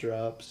cough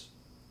drops.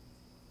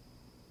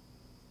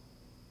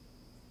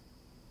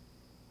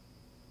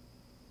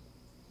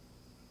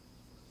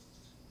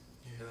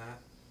 You hear that?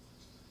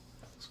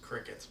 It's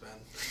crickets, Ben.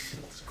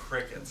 It's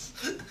crickets.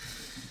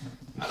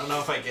 I don't know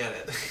if I get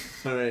it.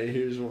 Alright,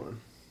 here's one.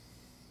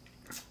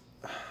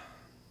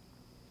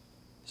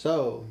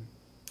 So,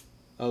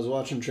 I was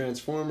watching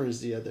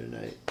Transformers the other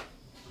night.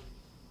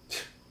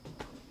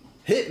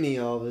 Hit me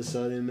all of a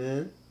sudden,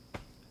 man.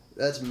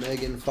 That's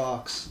Megan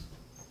Fox.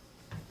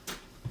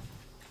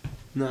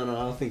 No, I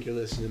don't think you're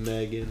listening to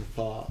Megan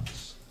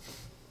Fox.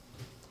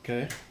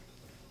 Okay?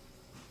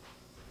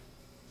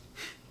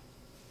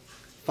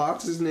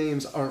 Fox's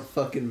names aren't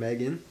fucking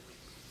Megan.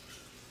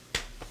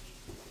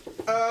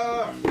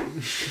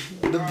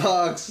 The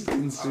box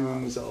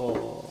consumes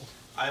all.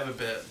 I have a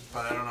bit,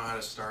 but I don't know how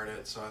to start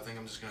it, so I think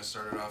I'm just going to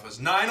start it off as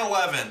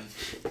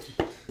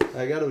 9/11.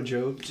 I got a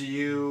joke. Do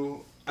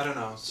you... I don't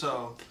know.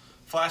 So,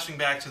 flashing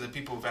back to the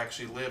people who've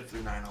actually lived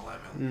through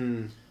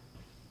 9/11.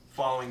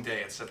 Following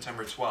day, it's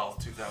September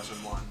 12th,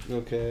 2001.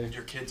 Okay.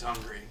 Your kid's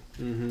hungry.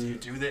 Mm-hmm. Do you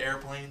do the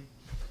airplane?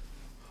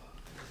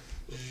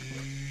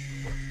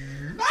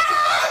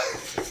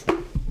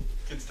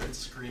 Kid starts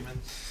screaming.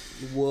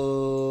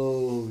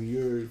 Whoa,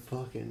 you're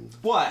fucking...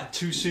 What?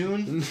 Too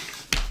soon?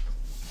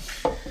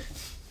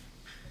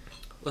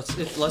 Let's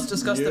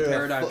discuss the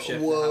paradigm shift.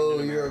 that Whoa,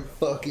 happened in you're a America.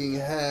 fucking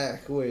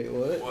hack. Wait,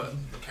 what? What?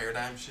 The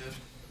paradigm shift?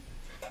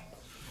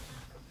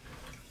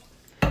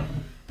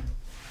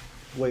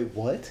 Wait,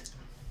 what?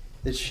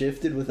 It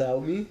shifted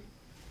without me?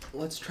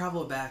 Let's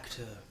travel back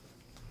to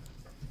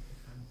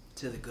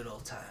the good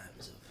old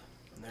times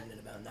of learning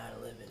about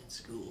 9/11 in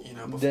school. You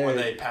know, before Derek.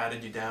 they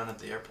patted you down at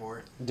the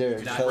airport. Derek,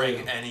 You could tell bring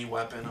you. any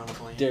weapon on a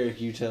plane.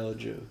 Derek, you tell a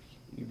joke.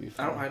 You be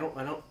fine. I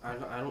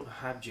don't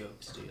have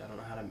jokes, dude. I don't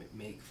know how to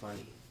make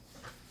funny.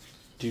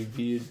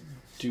 Dude,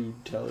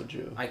 tell a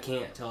joke. I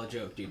can't tell a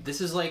joke, dude.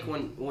 This is like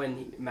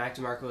when Mac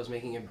DeMarco was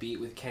making a beat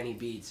with Kenny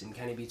Beats, and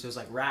Kenny Beats was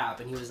like rap,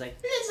 and he was like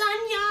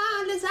lasagna.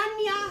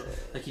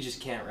 Like he just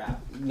can't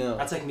rap. No.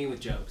 That's like me with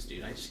jokes,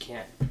 dude. I just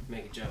can't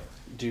make a joke.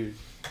 Dude.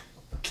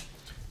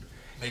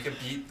 Make a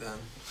beat then.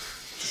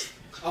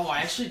 Oh, I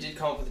actually did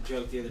come up with a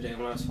joke the other day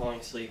when I was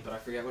falling asleep, but I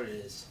forget what it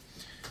is.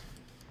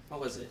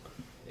 What was it?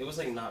 It was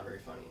like not very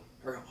funny,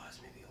 or it was,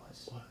 maybe it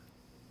was. What?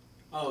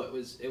 Oh, it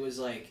was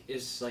like it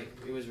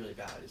was really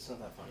bad. It's not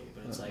that funny,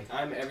 but it's like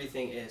I'm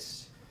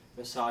everything-ist,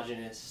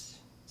 misogynist,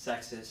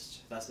 sexist.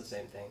 That's the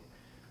same thing.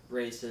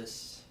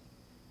 Racist.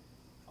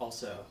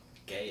 Also,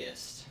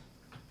 gayist.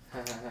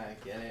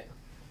 Get it?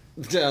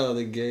 Oh,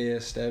 the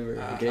gayest ever.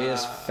 The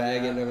gayest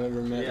faggot I've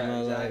ever met Yeah, in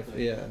my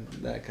exactly. life. Yeah,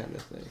 that kind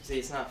of thing. See,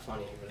 it's not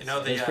funny, but You know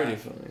the It's pretty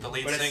funny. the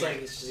lead but it's singer,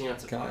 like it's just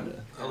it's a pun.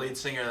 Kinda. the lead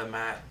singer of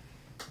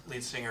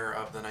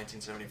the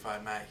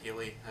 1975, Matt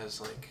Healy,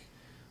 has like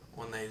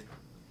when they.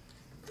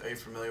 Are you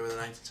familiar with the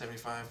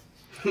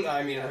 1975?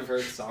 I mean, I've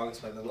heard songs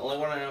by them. The only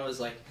one I know is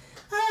like,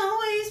 I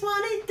always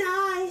want to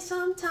die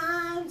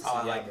sometimes.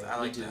 Oh, Yeah, I bro,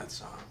 like me too. that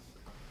song.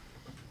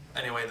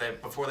 Anyway,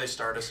 before they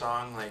start a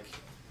song, like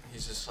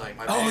he's just like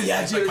my Oh, band,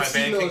 yeah, he's dude, like, I've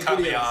my seen band can those cut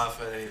me videos.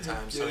 off at any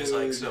time. So he's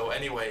like, Dude. so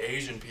anyway,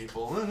 Asian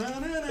people.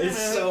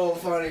 It's so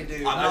funny, dude.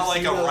 I'm not I've like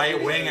seen a those right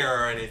videos. winger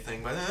or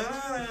anything, but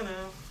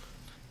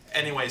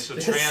anyway, so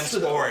It's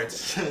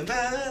transports. Dude,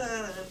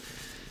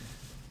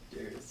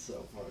 it's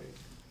so funny.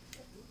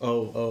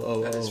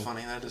 Oh. That is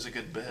funny. That is a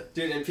good bit.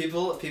 Dude, and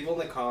people in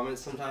the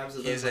comments sometimes.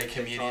 of He's those, a like,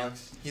 comedian.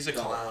 TikToks, He's a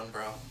don't. clown,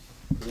 bro.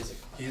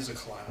 He's a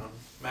clown.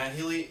 Matt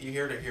Healy, you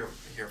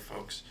hear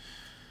folks.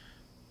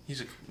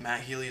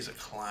 Matt Healy is a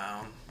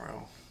clown,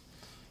 bro.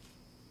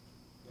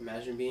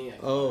 Imagine being a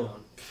Oh.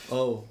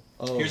 clown.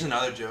 Oh. Here's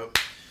another joke.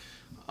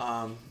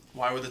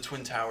 Why were the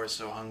Twin Towers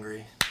so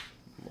hungry?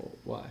 Well,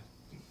 why?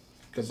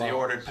 Because they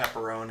ordered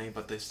pepperoni,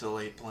 but they still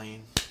ate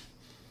plain.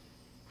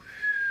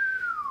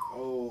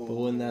 Oh. But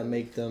wouldn't that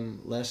make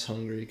them less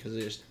hungry because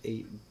they just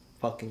ate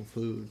fucking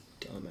food,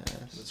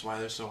 dumbass? That's why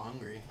they're so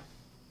hungry.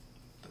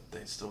 That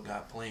they still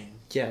got plain.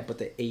 Yeah, but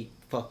they ate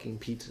fucking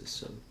pizzas,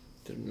 so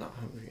they're not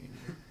hungry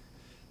anymore.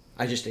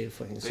 I just ate a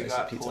fucking They slice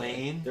got of pizza.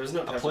 plane. There was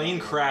no A plane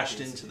pepperoni on crashed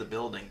the pizza. into the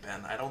building,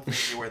 Ben. I don't think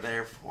you were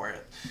there for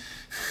it.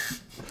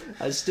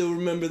 I still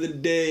remember the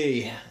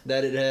day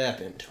that it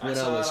happened I when I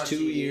saw was it on 2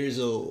 TV. years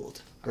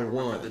old. I Or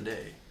remember one. the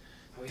day.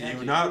 Oh, Do yeah, you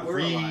dude, not you were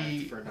read-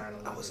 alive for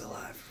 9/11. I was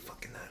alive for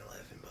fucking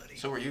 9/11, buddy.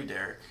 So were you,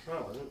 Derek. No,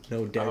 I wasn't.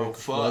 No, Derek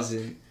fuck.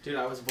 wasn't. Dude,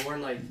 I was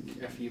born like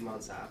a few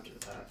months after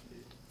that,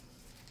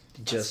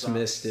 dude. Just sucks.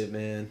 missed it,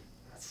 man.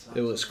 That sucks.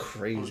 It was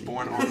crazy. I was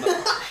born on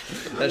the...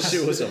 That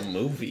shit was a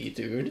movie,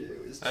 dude.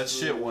 It was That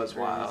shit was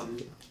crazy.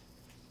 wild.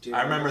 Dude,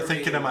 I remember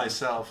thinking to being-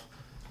 myself,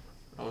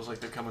 I was like,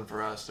 they're coming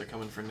for us. They're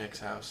coming for Nick's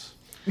house.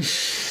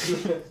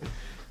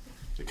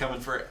 They're coming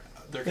for...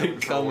 They're They're coming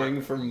for coming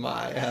work. from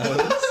my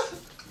house.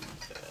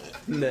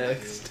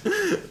 Next.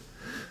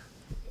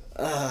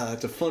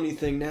 It's a funny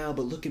thing now,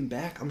 but looking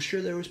back, I'm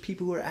sure there was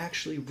people who were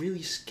actually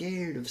really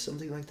scared of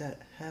something like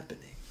that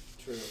happening.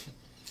 True.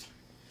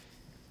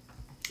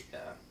 Yeah.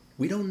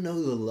 We don't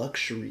know the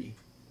luxury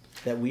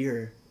that we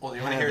are Well,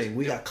 you wanna having. hear-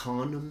 We got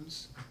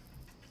condoms,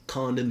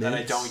 condiments. That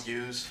I don't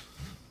use.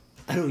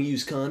 I don't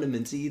use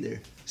condiments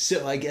either.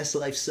 So I guess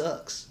life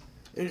sucks,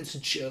 and it's a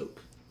joke.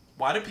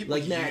 Why do people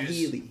Like use... Matt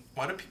Healy.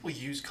 Why do people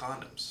use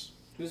condoms?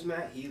 Who's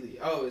Matt Healy?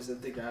 Oh, is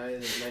that the guy,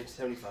 the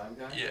 1975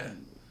 guy? Yeah.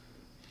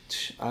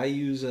 I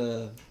use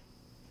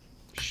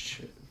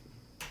shit.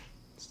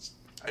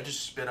 I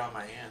just spit on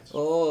my hands.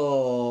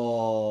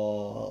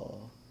 Oh,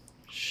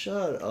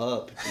 shut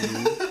up,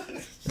 dude.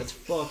 That's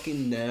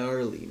fucking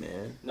gnarly,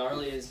 man.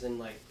 Gnarly is in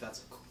like,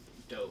 that's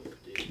dope,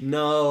 dude.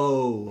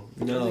 No, I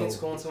think no. it's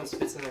cool when someone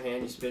spits in their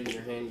hand, you spit in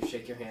your hand, you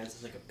shake your hands,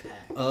 it's like a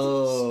pack. It's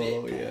Oh, like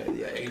a spit yeah, pack.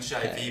 yeah.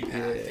 HIV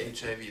pack.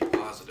 Yeah. HIV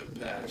positive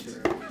pack. Yeah,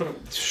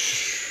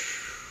 true.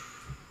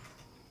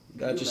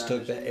 That just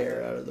took the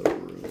air out of the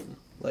room,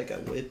 like a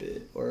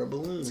whippet or a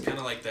balloon. It's kind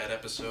of like that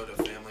episode of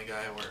Family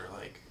Guy where,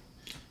 like,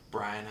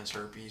 Brian has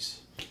herpes.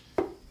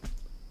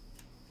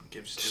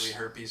 Gives Stewie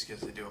herpes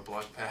because they do a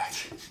blood pack.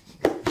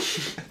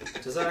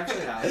 Does that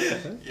actually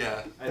happen?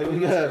 Yeah. I know I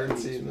he's haven't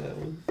herpes, seen but that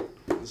one.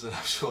 There's an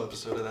actual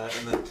episode of that.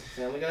 And then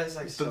Family Guy's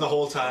like so the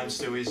whole time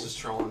Stewie's just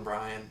trolling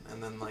Brian.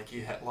 And then, like,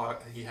 he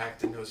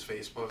hacked into his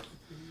Facebook.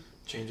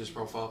 Changed his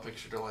profile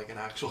picture to like an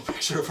actual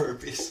picture of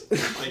herpes.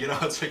 Like, you know,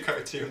 it's a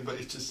cartoon, but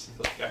it's just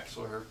like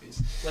actual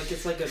herpes. Like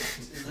it's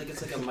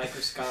like a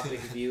microscopic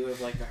view of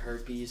like a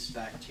herpes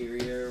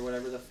bacteria or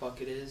whatever the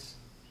fuck it is.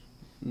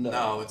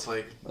 No, it's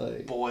like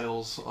Like,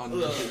 boils on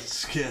Ugh. his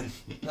skin.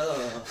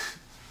 Ugh.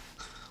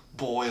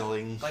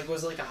 Boiling. Like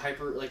was it like a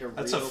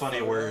That's real a funny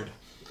photo? word.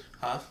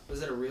 Huh?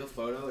 Was it a real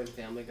photo in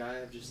Family Guy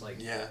of just like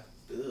Yeah.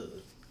 ugh.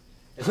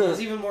 It's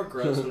even more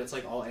gross when it's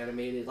like all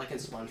animated, like in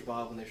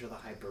SpongeBob when they show the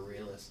hyper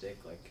realistic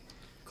like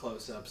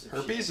close-ups. Of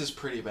Herpes is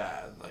pretty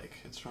bad. Like,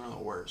 it's one of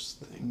the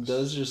worst it things.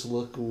 does just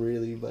look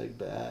really like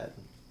bad.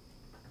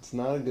 It's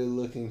not a good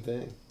looking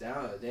thing. shit.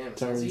 Damn, it sounds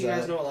Turns like you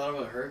guys out- know a lot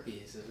about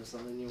herpes. Is there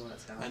something you want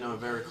to tell me? I know it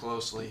very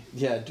closely.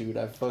 Yeah, dude,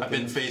 I've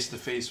been face to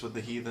face with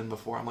the heathen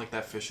before. I'm like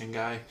that fishing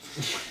guy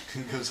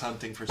who goes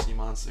hunting for sea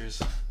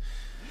monsters.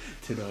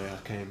 Today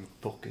I came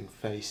fucking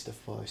face to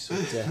face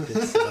with death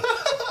itself.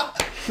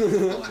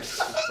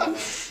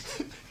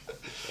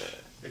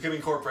 You can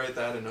incorporate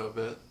that into a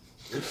bit.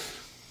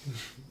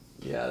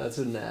 Yeah, that's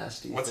a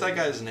nasty What's thing.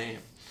 that guy's name?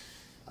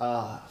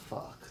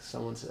 Fuck.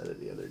 Someone said it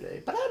the other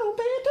day. But I don't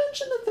pay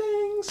attention to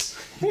things.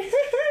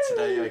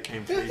 Today I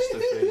came face to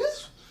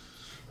face.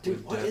 Dude,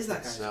 with what death is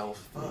that guy's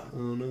itself. name? Fuck. Oh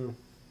no.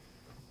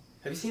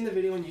 Have you seen the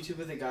video on YouTube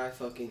of the guy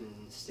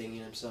fucking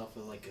stinging himself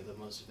with like the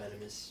most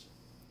venomous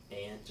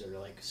ant or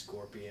like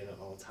scorpion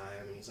of all time,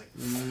 and he's like,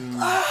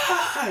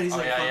 ah! And he's Oh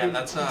like, yeah, yeah. fucking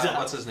That's dying.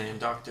 what's his name?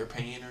 Dr.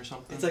 Payne or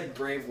something? It's like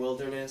Brave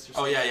Wilderness or Oh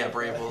something. yeah, yeah. like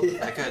Brave that. Will. Yeah.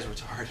 That guy's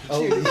retarded.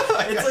 Oh, Dude,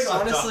 That it's guy's like so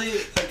dumb. honestly,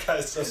 That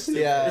guy's so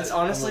stupid. Yeah. it's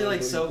honestly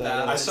like so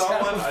bad. I It's saw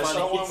kinda one. I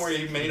saw funny. one where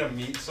he made a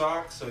meat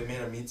sock. So he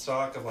made a meat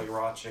sock of like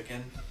raw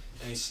chicken,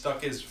 and he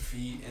stuck his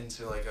feet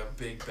into like a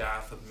big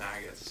bath of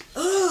maggots.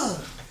 Ugh!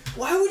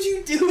 Why would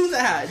you do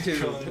that,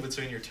 Curling dude?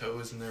 between your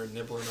toes, and they're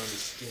nibbling on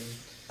his skin.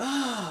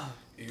 Ugh!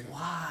 Ew.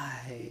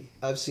 Why?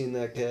 I've seen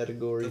that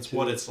category That's too.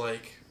 what it's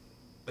like.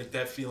 Like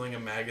that feeling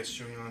of maggots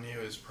chewing on you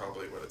is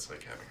probably what it's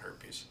like having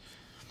herpes.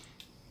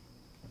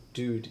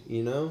 Dude,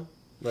 you know?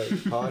 Like,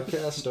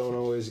 podcasts don't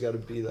always gotta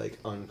be, like,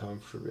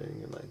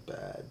 uncomforting and, like,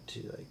 bad to,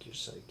 like, your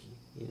psyche,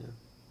 you know?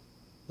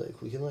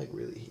 Like, we can, like,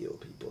 really heal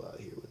people out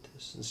here with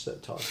this instead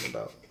of talking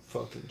about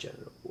fucking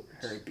genital warts.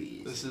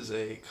 Herpes. This is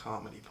a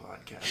comedy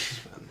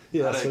podcast, man.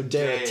 Yeah, Not so a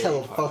Derek, gay tell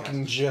a podcast.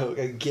 fucking joke,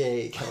 a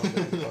gay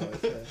comedy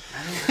podcast.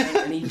 I don't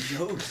have any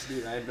jokes,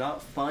 dude. I'm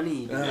not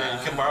funny. Dude. Yeah,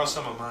 you can borrow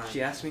some of mine.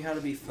 She asked me how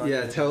to be funny.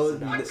 Yeah, but tell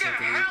that's it- not What the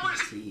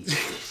something you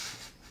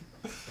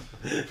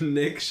can see.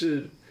 Nick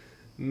should...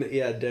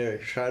 Yeah,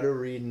 Derek, try to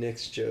read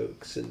Nick's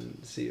jokes and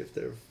see if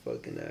they're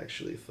fucking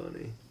actually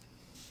funny.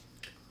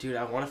 Dude,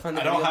 I want to find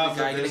the I video don't have of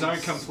the guy these getting...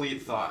 aren't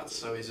complete thoughts,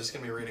 so he's just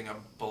gonna be reading a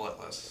bullet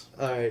list.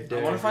 Alright,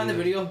 Derek. I want to find the you-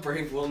 video of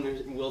Brave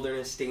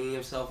Wilderness stinging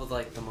himself with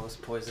like the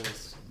most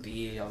poisonous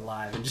bee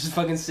alive and just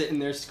fucking sitting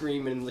there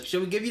screaming, like,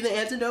 should we give you the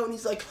antidote? And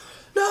he's like,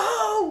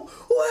 no!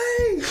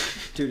 Wait!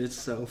 Dude, it's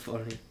so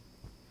funny.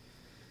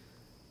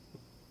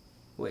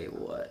 Wait,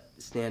 what?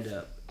 Stand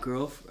up.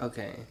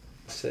 Okay.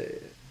 Say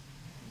it.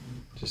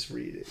 Just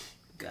read it.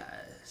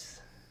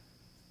 Guys.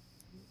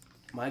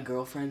 My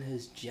girlfriend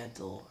has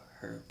gentle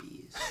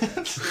herpes. Did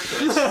I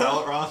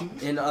spell it wrong?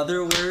 In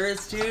other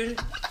words, dude,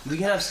 we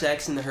can have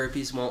sex and the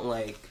herpes won't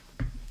like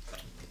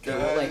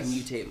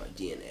mutate my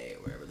DNA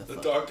or whatever the The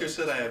fuck. doctor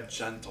said I have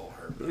gentle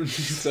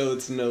herpes. So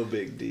it's no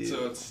big deal.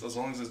 So it's as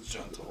long as it's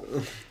gentle.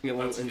 It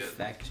won't That's good.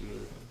 infect me.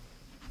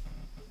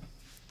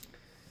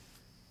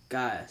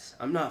 Guys,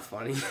 I'm not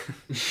funny.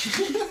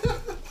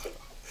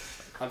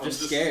 I'm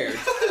just scared.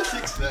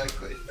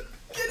 Exactly.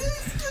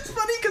 It's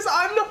funny because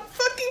I'm not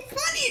fucking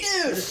funny,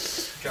 dude.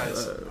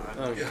 Guys, I'm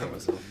gonna kill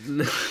myself.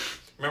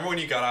 remember when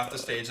you got off the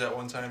stage that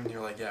one time and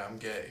you're like, yeah, I'm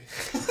gay.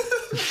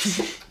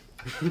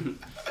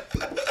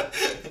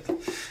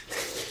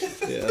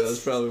 Yeah, that was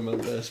probably my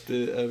best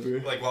bit ever.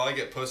 Like, well, I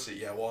get pussy.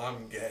 Yeah, well,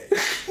 I'm gay.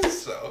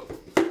 So,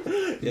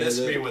 Yeah, miss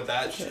me with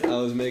that shit. I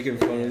was making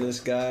fun of this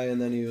guy,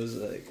 and then he was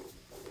like,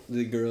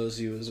 the girls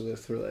he was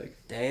with were like,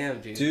 Damn,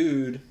 dude.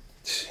 dude,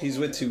 he's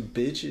with 2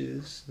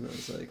 bitches. And I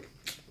was like,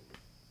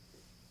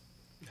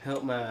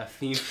 Help my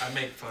female. I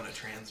make fun of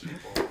trans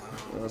people. I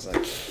don't I know. was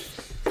like,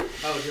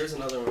 Oh, here's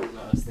another one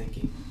I was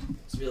thinking.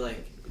 It's be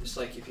like, just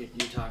like if you're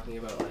talking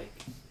about like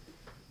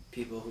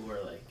people who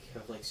are like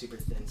have like super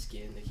thin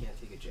skin, they can't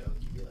take a joke.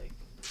 You'd be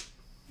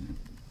like,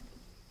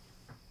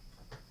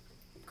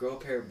 grow a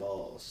pair of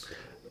balls,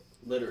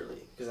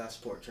 literally, because I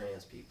support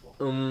trans people.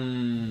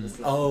 It's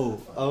not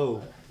fun.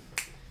 oh.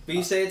 But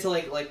you say it to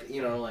like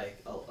you know like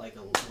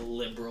a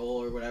liberal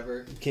or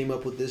whatever. Came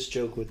up with this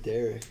joke with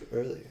Derek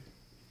earlier.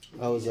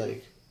 I was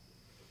like,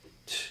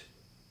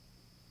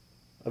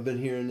 I've been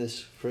hearing this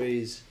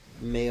phrase,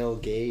 male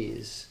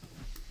gaze,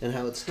 and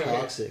how it's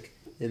toxic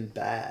and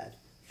bad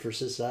for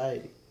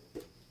society.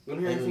 You don't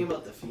hear anything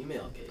about the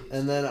female gaze.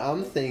 And then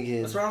I'm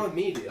thinking, What's wrong with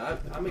me, dude?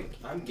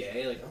 I'm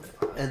gay. Like I'm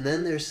fine. and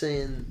then they're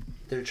saying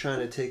they're trying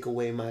to take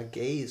away my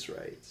gays'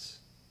 rights.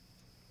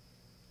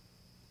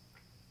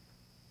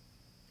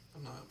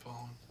 I'm not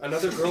following.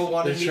 Another girl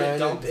wanted me They're to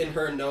trying dump in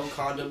her no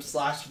condom /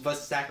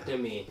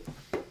 vasectomy.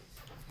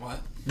 What?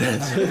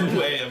 That's No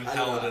way in I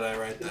hell don't know. did I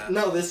write that.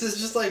 No, this is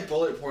just like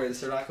bullet points.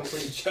 They're not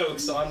complete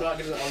jokes, so I'm not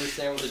gonna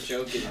understand what the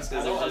joke is. 'Cause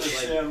I don't they're just,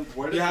 understand.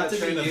 Where you did have that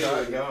to be train of you.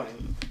 thought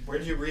going? Where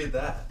did you read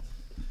that?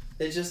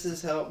 It just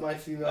has helped my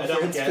female I don't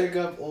friends get- pick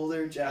up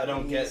older I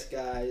don't Japanese get-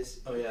 guys.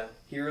 Oh yeah.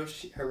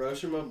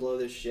 Hiroshima blow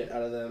the shit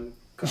out of them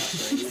cock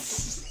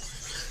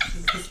rings.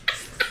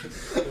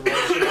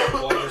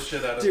 Blow the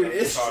shit out of Dude, them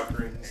it's- cock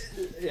rings.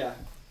 Yeah.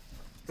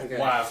 Okay.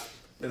 Laugh.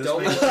 This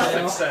Don't makes laugh.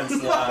 perfect sense.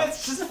 No, Laugh.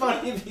 it's just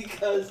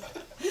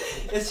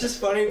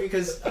funny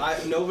because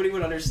nobody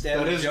would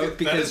understand That the is joke that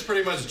because is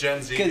pretty much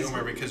Gen Z 'cause-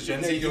 humor because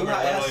Gen no, Z you humor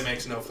have- literally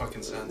makes no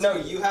fucking sense. no,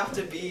 you have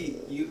to be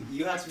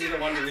you have to be the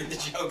one to read the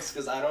jokes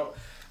because I don't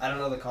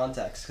know the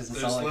context because it's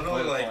There's all like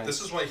literally bullet like points.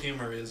 this is what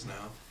humor is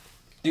now.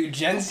 Dude,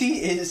 Gen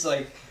Z is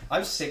like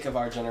I'm sick of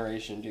our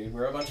generation, dude.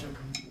 We're a bunch of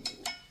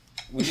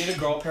we need to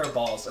grow a pair of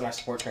balls and I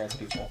support trans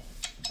people.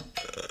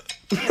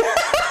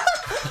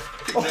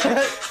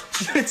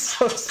 It's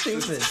so This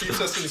stupid.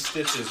 keeps us in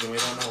stitches and we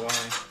don't know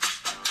why.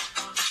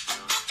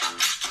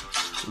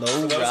 No,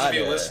 For those of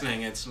you rider.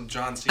 listening, it's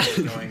John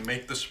Cena going,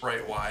 make the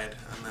Sprite wide,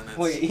 and then it's...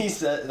 Wait, he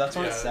said that's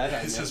what it said. I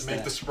He says, missed make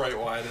that. the Sprite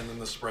wide, and then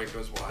the Sprite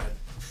goes wide.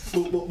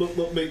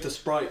 Make the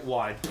Sprite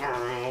wide.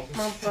 Oh,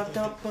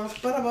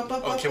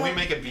 can we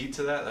make a beat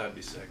to that? That would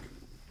be sick.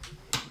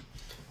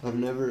 I've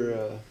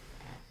never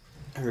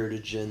heard a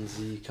Gen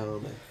Z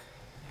comic.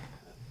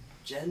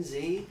 Gen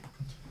Z?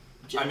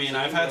 I mean,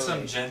 I've had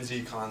some Gen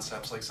Z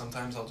concepts. Like,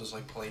 sometimes I'll just,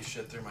 like, play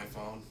shit through my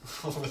phone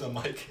over the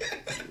mic.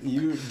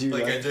 You do.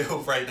 Like I do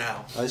right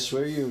now. I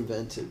swear you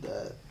invented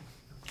that.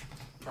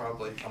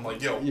 Probably. I'm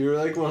like, yo, You were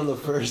like one of the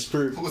first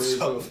what's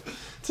people up?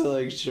 to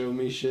like show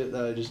me shit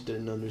that I just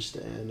didn't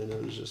understand, and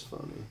it was just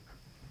funny.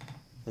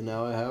 And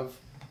now I have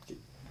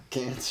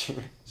cancer.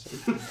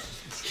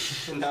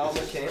 So Now I'm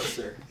a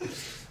cancer.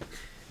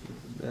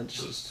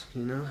 that's just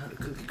how the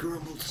cookie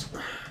crumbles.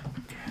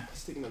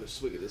 Let's take another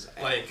swig of this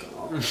Like,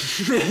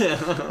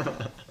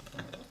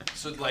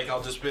 so, like,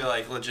 I'll just be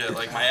like, legit,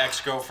 like, my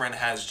ex-girlfriend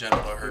has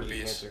genital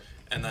herpes.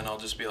 And then I'll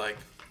just be like,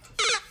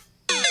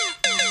 and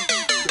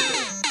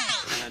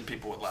then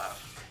people would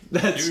laugh.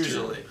 That's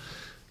Usually. true.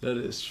 That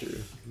is true.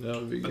 That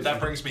would be But good. that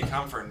brings me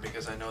comfort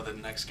because I know the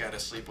next guy to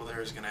sleep with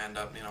her is going to end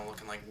up,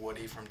 looking like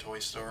Woody from Toy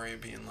Story,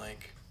 being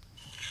like,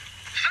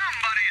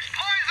 Somebody's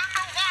poisoned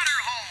the water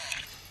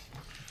hole.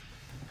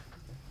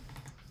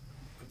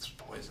 it's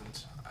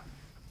poisoned.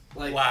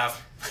 Like,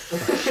 Laugh.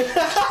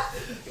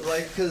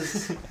 like,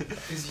 cause you,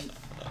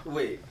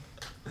 wait,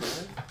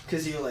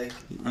 cause you like,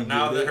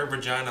 Now that her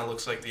vagina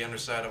looks like the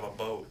underside of a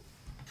boat.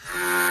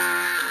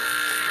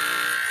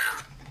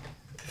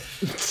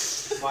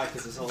 why?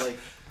 Cause it's all like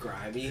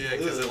grimy. Yeah,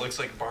 because it looks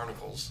like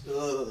barnacles.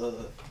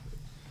 Ugh.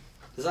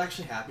 Does that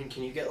actually happen?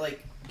 Can you get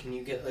like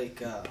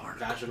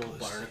vaginal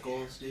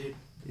barnacles, dude?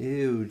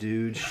 Ew,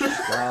 dude,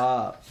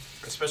 stop.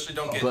 Especially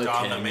don't get But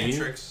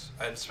dominatrix.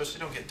 I especially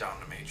don't get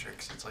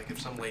dominatrix. It's like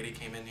if some lady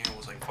came in here and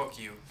was like, "Fuck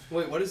you."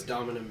 Wait, what is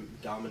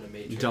dominatrix? Dominoes?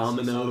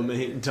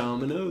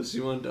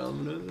 You want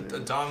dominoes? The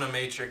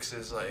dominatrix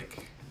is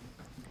like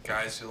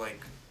guys who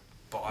like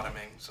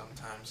bottoming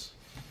sometimes.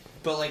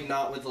 But like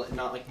not with With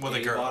a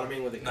gay girl.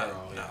 bottoming with a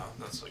girl. No,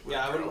 that's like. With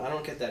Yeah, a girl. I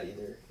don't get that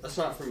either. That's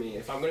not for me.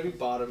 If I'm gonna be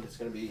bottomed, it's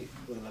gonna be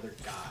with another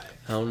guy.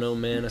 I don't know,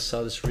 man. I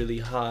saw this really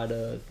hot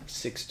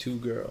 6'2"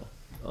 girl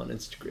on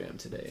Instagram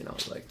today, and I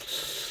was like,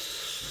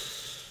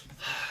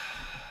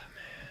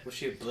 Was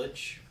she a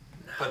butch?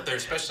 But they're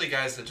especially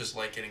guys that just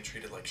like getting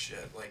treated like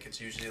shit. Like it's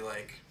usually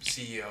like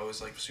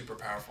CEOs, like super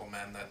powerful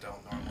men that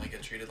don't normally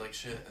get treated like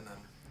shit, and then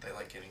they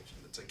like getting.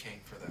 It's a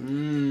kink for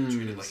them. They get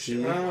treated like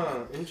shit. Ah,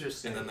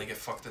 interesting. And then they get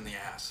fucked in the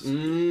ass.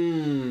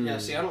 Yeah,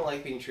 see, I don't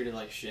like being treated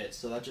like shit,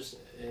 so that just,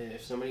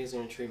 if somebody's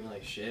gonna treat me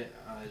like shit,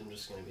 I'm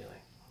just gonna be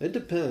like... it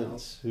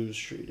depends who's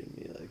treating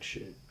me like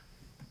shit.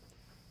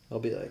 I'll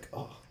be like,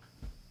 oh,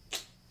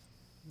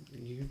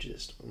 you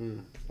just,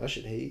 I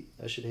should hate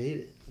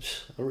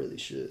it. I really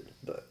should,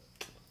 but.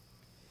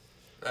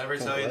 Did I ever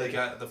tell you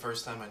like the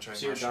first time I tried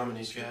So you're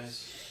mushrooms, dominatrix.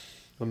 guys?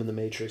 I'm in the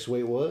Matrix.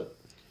 Wait, what?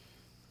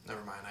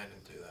 Never mind, I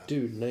didn't do that.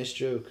 Dude, nice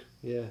joke.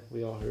 Yeah,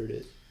 we all heard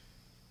it.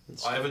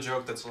 I have a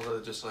joke that's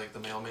literally just like the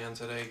mailman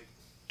today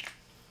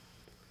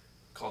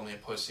called me a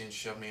pussy and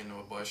shoved me into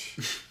a bush.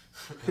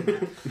 and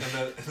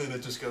then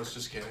it just goes,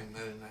 just kidding,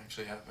 that didn't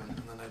actually happen.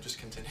 And then I just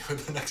continue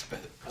with the next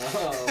bit.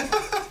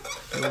 Oh.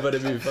 But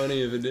it'd be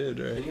funny if it did,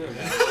 right? Can you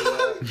imagine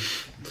that?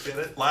 Get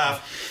it?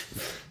 Laugh.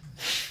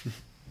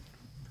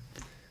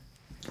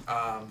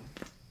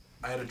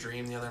 I had a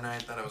dream the other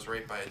night that I was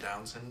raped by a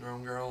Down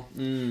syndrome girl.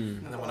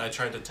 And then when I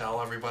tried to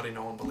tell everybody,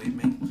 no one believed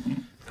me.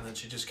 And then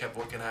she just kept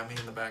looking at me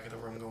in the back of the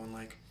room going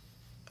like,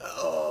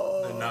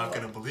 oh, they're not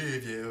going to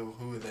believe you.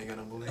 Who are they going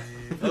to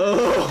believe?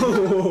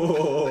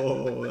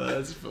 Oh,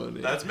 that's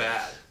funny. That's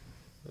bad.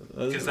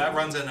 Because that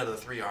runs into the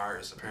 3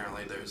 R's.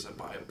 Apparently there's a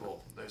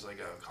Bible, there's like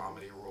a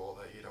comedy rule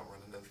that you don't run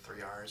into the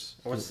 3 R's.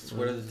 What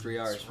are the 3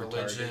 R's? It's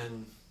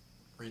religion,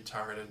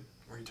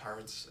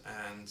 retards,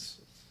 and...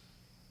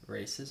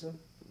 Racism?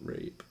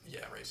 Rape.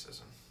 Yeah,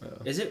 racism. Oh.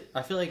 Is it?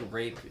 I feel like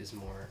rape is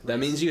more... That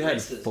means you had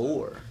racism.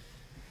 4.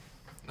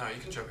 No, you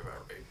can joke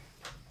about rape.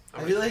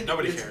 I feel like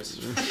nobody it's-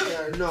 cares.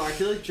 No, I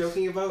feel like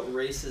joking about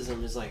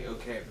racism is like,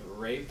 okay, but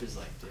rape is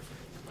like different.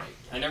 Like,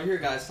 I never hear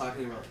guys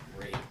talking about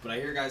rape, but I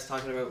hear guys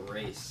talking about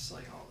race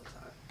like all the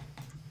time.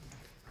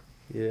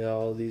 Yeah,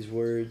 all these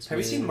words. Have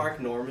you seen Mark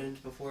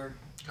Normand before?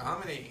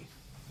 Comedy.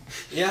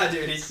 Yeah,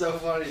 dude, he's so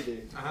funny,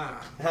 dude.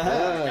 Ah.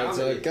 Ah, it's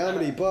a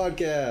comedy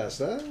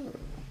podcast. Ah.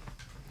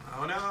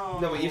 Oh no.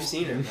 No, but you've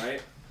seen him,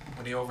 right?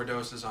 When he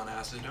overdoses on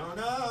acid. Oh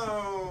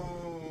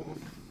no.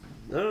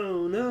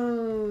 Oh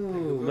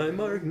no, my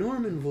Mark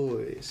Norman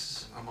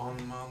voice. I'm on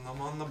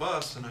the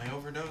bus and I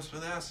overdosed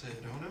with acid.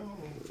 Oh no.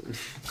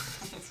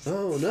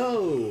 Oh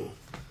no.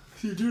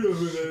 You do know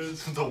who that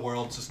is. The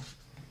world just...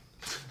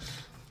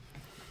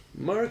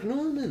 Mark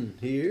Norman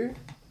here.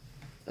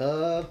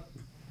 Wow,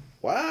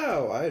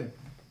 I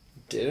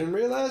didn't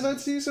realize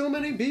I'd see so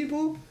many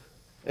people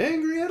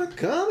angry at a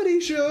comedy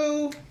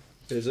show.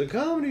 It's a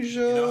comedy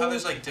show. You know how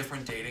there's like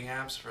different dating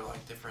apps for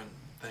like different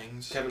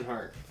things? Kevin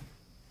Hart.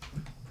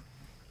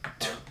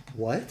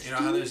 What? You know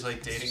how there's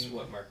like This is dating...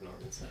 what Mark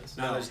Normand says.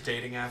 No, there's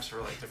dating apps for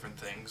like different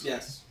things.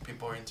 Yes.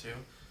 People are into.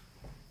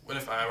 What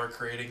if I were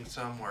creating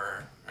some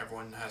where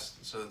everyone has...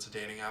 So it's a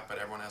dating app, but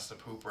everyone has to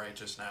poop right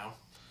just now?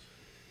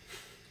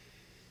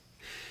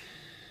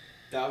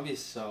 That would be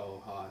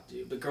so hot,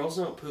 dude. But girls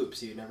don't poop,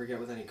 so you never get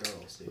with any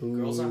girls, dude.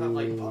 Girls don't have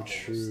like Ooh, buttholes.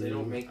 true. They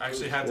don't make I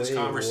actually poop. had this Wait,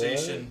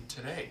 conversation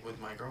today with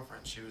my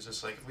girlfriend. She was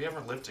just like, if we ever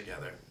live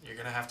together, you're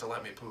going to have to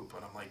let me poop.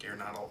 And I'm like, you're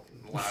not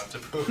allowed to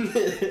poop.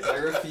 I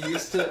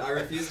refuse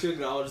to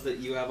acknowledge that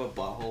you have a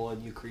butthole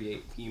and you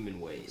create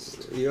human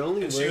waste. You're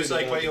only And she worried was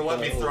like, about well, you'll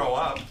let me the- throw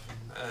up.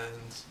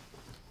 And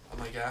I'm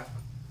like, yeah.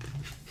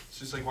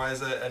 She's like, why is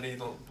that any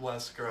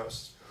less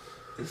gross?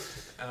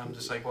 And I'm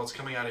just like, well, it's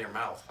coming out of your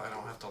mouth. I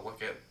don't have to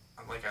look at...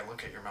 I'm like, I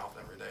look at your mouth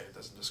every day. It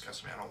doesn't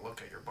disgust me. I don't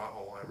look at your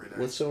butthole every day.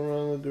 What's so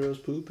wrong with girls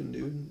pooping,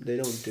 dude? They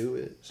don't do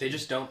it. They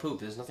just don't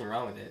poop. There's nothing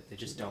wrong with it. They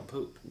just don't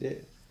poop. Yeah.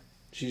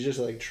 She's just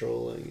like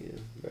trolling you,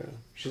 bro.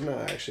 She's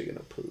not actually gonna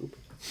poop.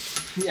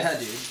 Yeah,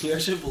 dude. You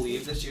actually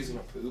believe that she was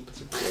gonna poop?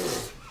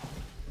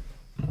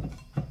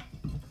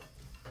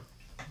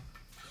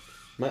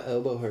 My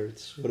elbow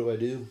hurts. What do I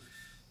do?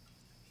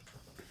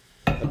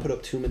 I put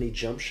up too many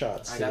jump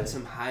shots. I got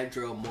some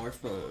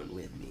hydromorphone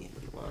with me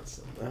if you want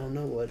some. I don't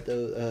know what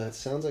though. It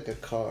sounds like a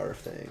car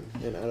thing,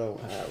 and I don't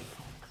have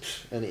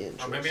any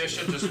interest. Or maybe I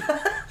should just...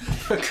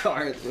 A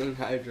car thing,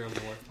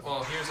 hydromorphone.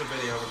 Well, here's a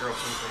video of a girl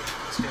pooping.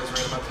 This guy's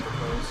right about to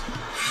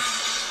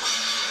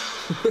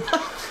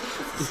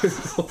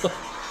propose.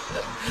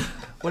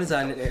 What is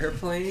that, an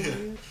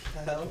airplane? The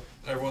hell?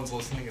 Everyone's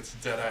listening. It's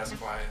dead-ass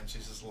quiet, and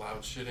she's just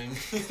loud shitting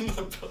in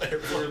the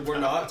airport. We're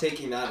not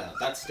taking that out.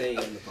 That's staying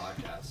in the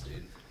podcast,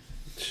 dude.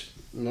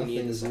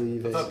 Nothing's I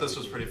leaving. I thought this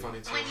was pretty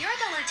funny, too. When you're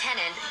the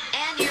lieutenant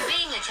and you're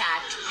being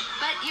attacked,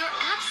 but you're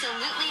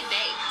absolutely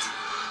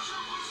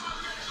baked.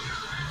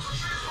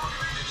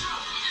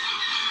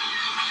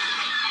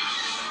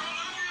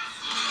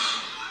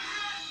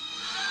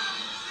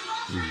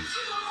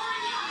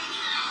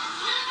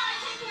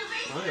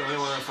 Well, the only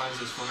one I find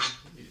this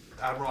funny.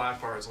 Admiral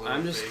Akbar is a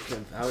little fake.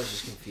 I was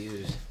just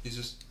confused. He's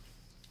just.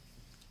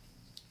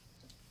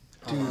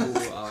 Dude,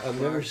 I've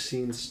never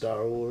seen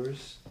Star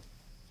Wars.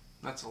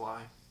 That's a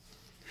lie.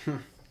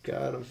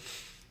 Got him.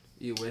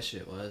 You wish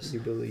it was. You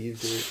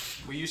believed it.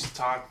 We used to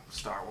talk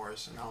Star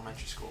Wars in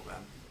elementary school, Ben.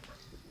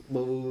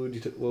 What would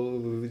you? What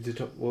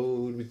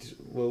would we?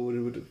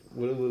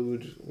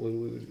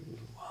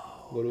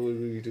 What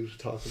would we do to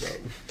talk about?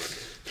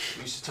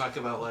 We used to talk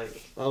about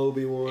like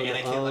Obi-Wan.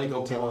 Anakin, like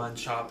Obi-Wan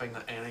chopping the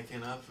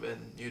Anakin up, and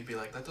you'd be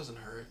like, "That doesn't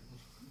hurt."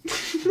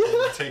 And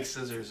you take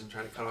scissors and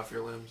try to cut off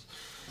your limbs.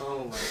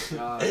 Oh my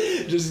god.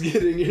 Just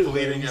getting your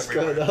Bleeding limbs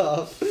everywhere. cut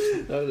off.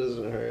 That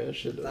doesn't hurt. That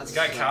shit doesn't. The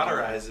guy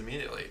cauterized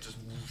immediately, just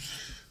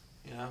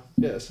you know.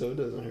 Yeah, so it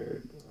doesn't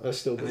hurt. I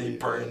still And then believe he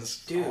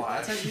burns. Dude,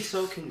 alive. that's actually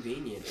so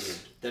convenient, dude.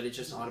 That it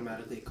just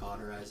automatically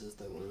cauterizes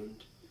the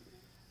wound.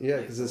 Yeah,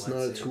 Like because the it's not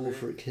a tool lightsaber.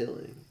 for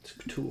killing. It's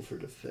a tool for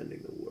defending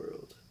the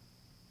world.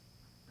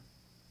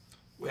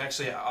 We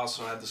actually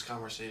also had this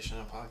conversation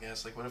on a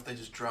podcast. Like, what if they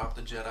just dropped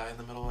the Jedi in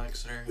the middle of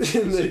Exeter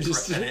And they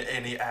just-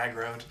 and he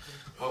aggroed?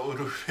 What would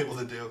we be able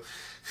to do?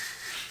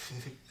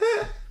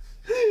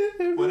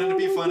 Wouldn't it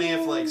be funny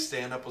if like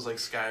stand up was like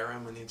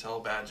Skyrim and you tell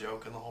a bad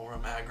joke and the whole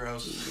room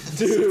aggros?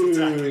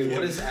 Dude.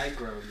 What does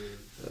aggro mean?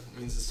 It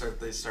means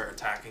they start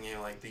attacking you,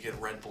 like you get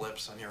red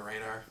blips on your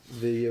radar.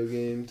 Video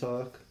game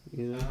talk,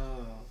 you know?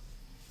 Oh.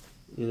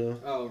 You know?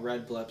 Oh,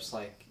 red blips,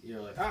 like,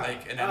 you're like,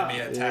 Like an enemy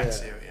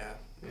attacks Yeah. you,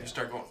 yeah. You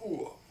start going,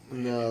 ooh.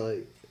 No,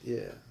 like,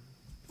 yeah.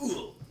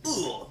 Ooh,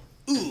 ooh,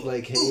 ooh.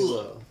 Like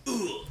Halo.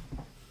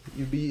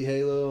 You beat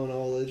Halo on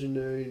all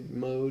legendary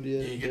mode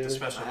yet? Yeah, you get the Derek?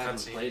 special I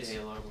haven't played cutscenes.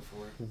 Halo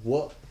before.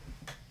 What?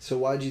 So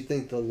why'd you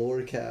think the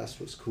lore cast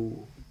was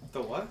cool?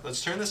 The what?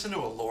 Let's turn this into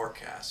a lore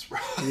cast, bro.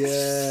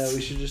 Yeah,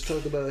 we should just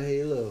talk about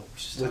Halo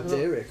should with talk about-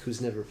 Derek, who's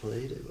never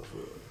played it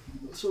before.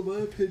 So my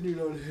opinion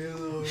on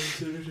Halo is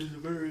that it is a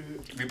very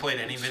Have you played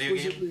any video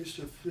game?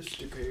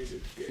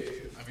 sophisticated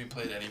game. Have you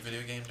played any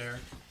video game,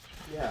 Derek?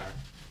 Yeah.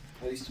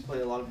 I used to play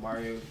a lot of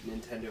Mario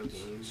Nintendo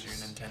games. You're a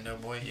Nintendo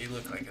boy? You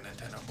look like a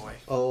Nintendo boy.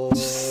 Oh,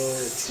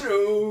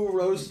 So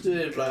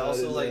roasted, but I God,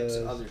 also it liked is.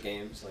 other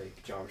games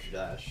like Geometry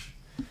Dash.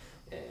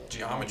 And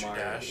Geometry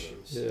Mario Dash?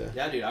 games. Yeah.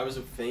 Yeah, dude, I was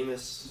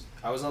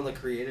on the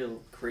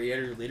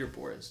creator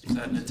leaderboards. Is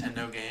that a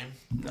Nintendo game?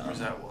 No. Or is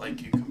that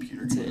like you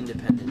computer It's an game?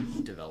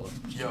 independent developed.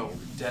 Yo, game.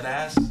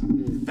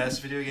 deadass.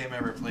 Best video game I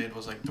ever played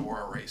was like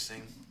Dora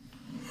Racing.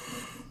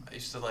 I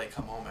used to like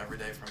come home every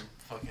day from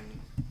fucking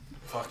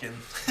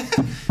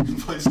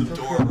play some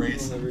Dora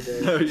Racing. Every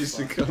day. I used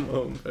to come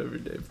home every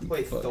day from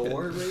Wait, fucking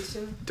Thor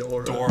racing?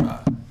 Dora.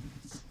 Dora.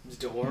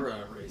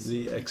 Dora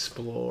racing. The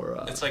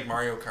Explorer. It's like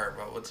Mario Kart,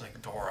 but it's like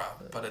Dora.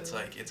 But it's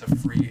like it's a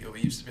free.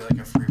 It used to be like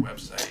a free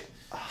website.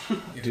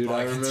 You Dude,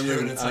 buy I it, remember-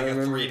 and it's I like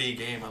remember- a 3D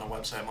game on a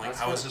website. I'm like, That's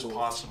how is kinda this cool.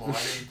 possible? I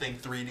didn't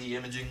think 3D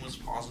imaging was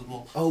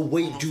possible. Oh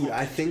wait, On a dude,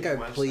 I fucking think I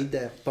website. played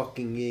that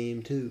fucking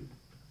game too.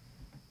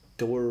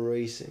 Dora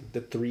Racing,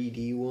 the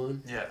 3D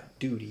one. Yeah,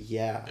 Dude,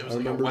 yeah. it was I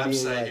like a remember being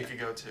website like, you could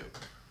go to.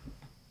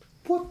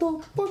 what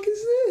the fuck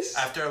is this?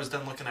 After I was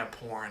done looking at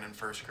porn in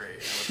first grade,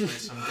 I would play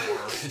some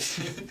Dora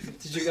Racing.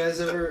 Did you guys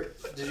ever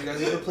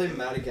play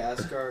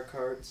Madagascar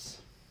cards?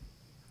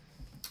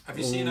 Have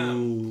you seen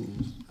Ooh.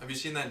 Have you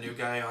seen that new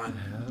guy on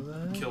Have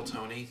I? Kill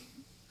Tony,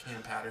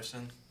 Cam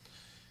Patterson?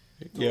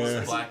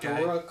 Yeah. The black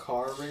guy. Dora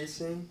car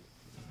racing?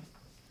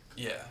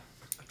 Yeah,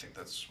 I think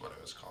that's what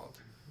it was called.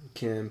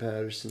 Cam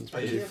Patterson's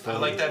But pretty I funny.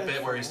 like that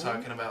bit where he's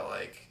talking about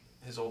like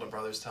his older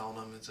brother's telling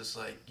him it's just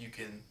like you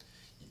can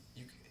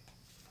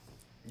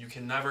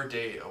never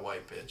date a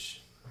white bitch.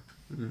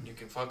 Mhm. You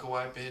can fuck a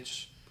white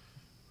bitch,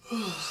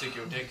 stick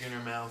your dick in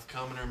her mouth,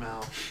 cum in her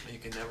mouth, but you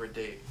can never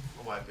date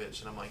a white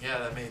bitch. And I'm like, yeah,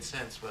 that made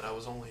sense, but I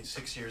was only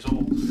 6 years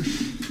old.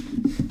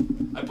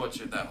 I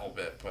butchered that whole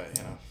bit, but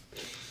you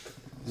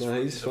know.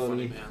 No, he's a funny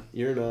funny. man.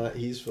 You're not.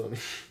 He's funny.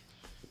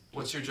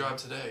 What's your job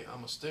today?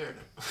 I'm a steward.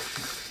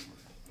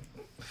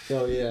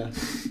 Oh yeah,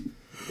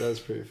 that's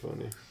pretty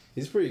funny.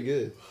 He's pretty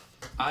good.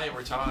 I ain't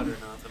retarded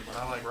or nothing, but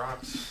I like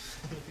rocks.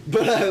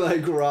 But I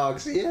like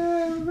rocks. Yeah,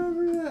 I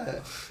remember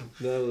that.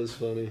 That was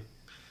funny.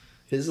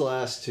 His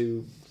last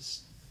two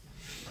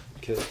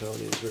Kill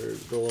Tonys were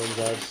the ones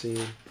I've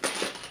seen.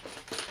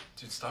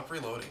 Dude, stop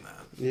reloading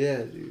that. Yeah,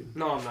 dude.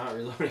 No, I'm not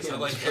reloading. Is that I'm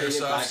like just putting it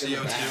airsoft back in the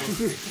bag.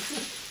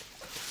 CO2?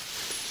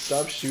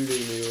 Stop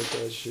shooting me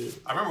with that shit.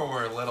 I remember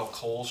where little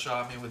Cole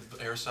shot me with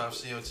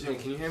airsoft CO2. Wait,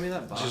 can you hand me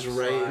that box? Just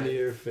right into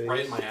your face.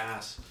 Right in my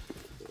ass.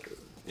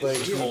 It Like,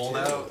 was he- cold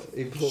out.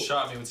 he He pulled-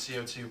 shot me with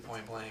CO2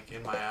 point blank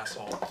in my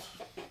asshole.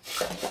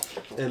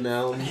 And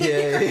now I'm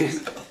gay.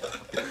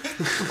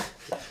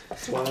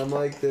 That's why I'm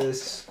like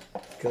this.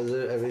 Because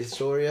every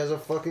story has a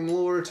fucking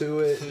lore to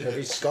it.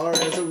 Every scar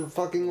has a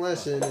fucking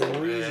lesson and a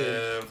reason.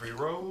 Every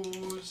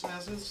rose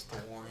has its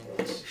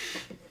thorns.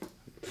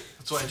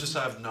 That's So I just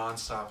have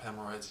non-stop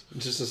hemorrhoids.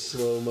 Just a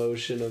slow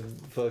motion of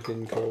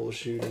fucking Cole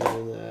shooting you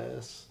in the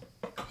ass.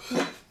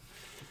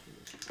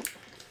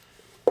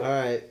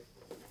 Alright.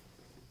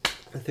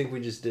 I think we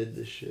just did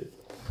this shit.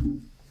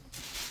 Alright,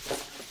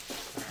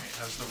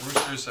 as the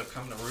roosters have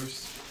come to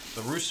roost.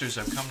 The roosters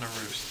have come to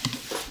roost.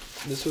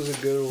 This was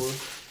a good one.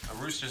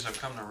 The roosters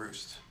have come to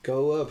roost.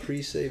 Go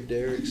pre-save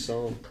Derek's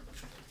song.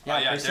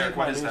 Yeah, Derek, pre-save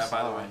what my is new that,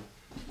 by the way?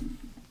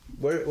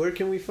 song. Where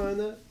can we find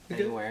that?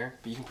 again? Anywhere,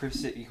 but you can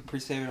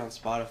pre-save it on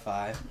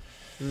Spotify.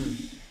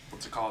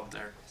 What's it called,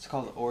 Derek? It's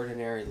called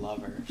Ordinary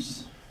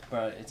Lovers,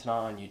 but it's not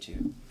on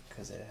YouTube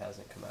because it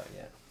hasn't come out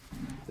yet.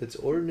 It's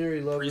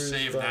Ordinary Lovers.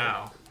 Pre-save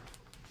now.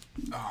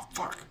 Oh,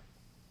 fuck.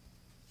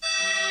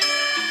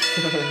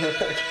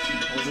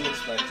 I wasn't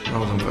expecting. I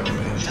wasn't fucking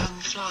bad.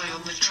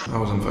 I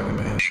wasn't fucking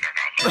bad.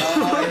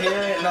 Oh, I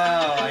hear it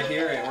now. I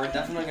hear it. We're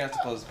definitely gonna have to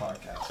close the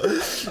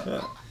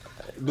podcast.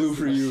 Blue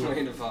for you.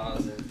 Going to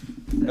pause it.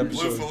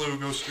 Blue for Lou,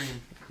 go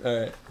stream.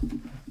 Alright.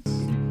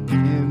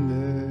 And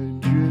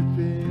the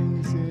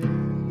drippings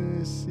in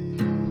the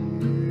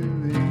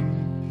ceiling.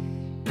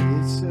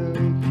 It's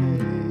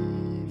okay,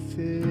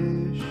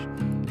 fish,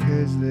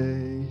 'cause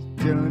they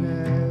don't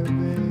have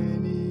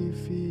any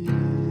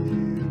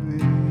feelings.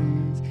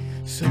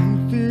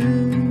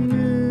 Something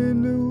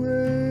in the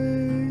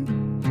way.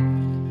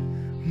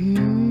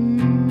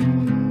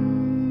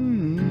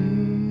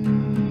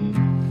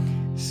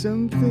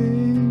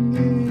 Something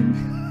in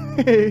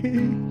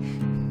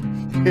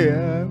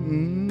yeah.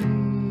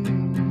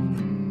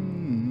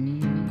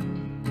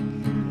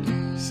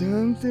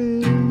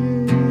 Something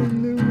in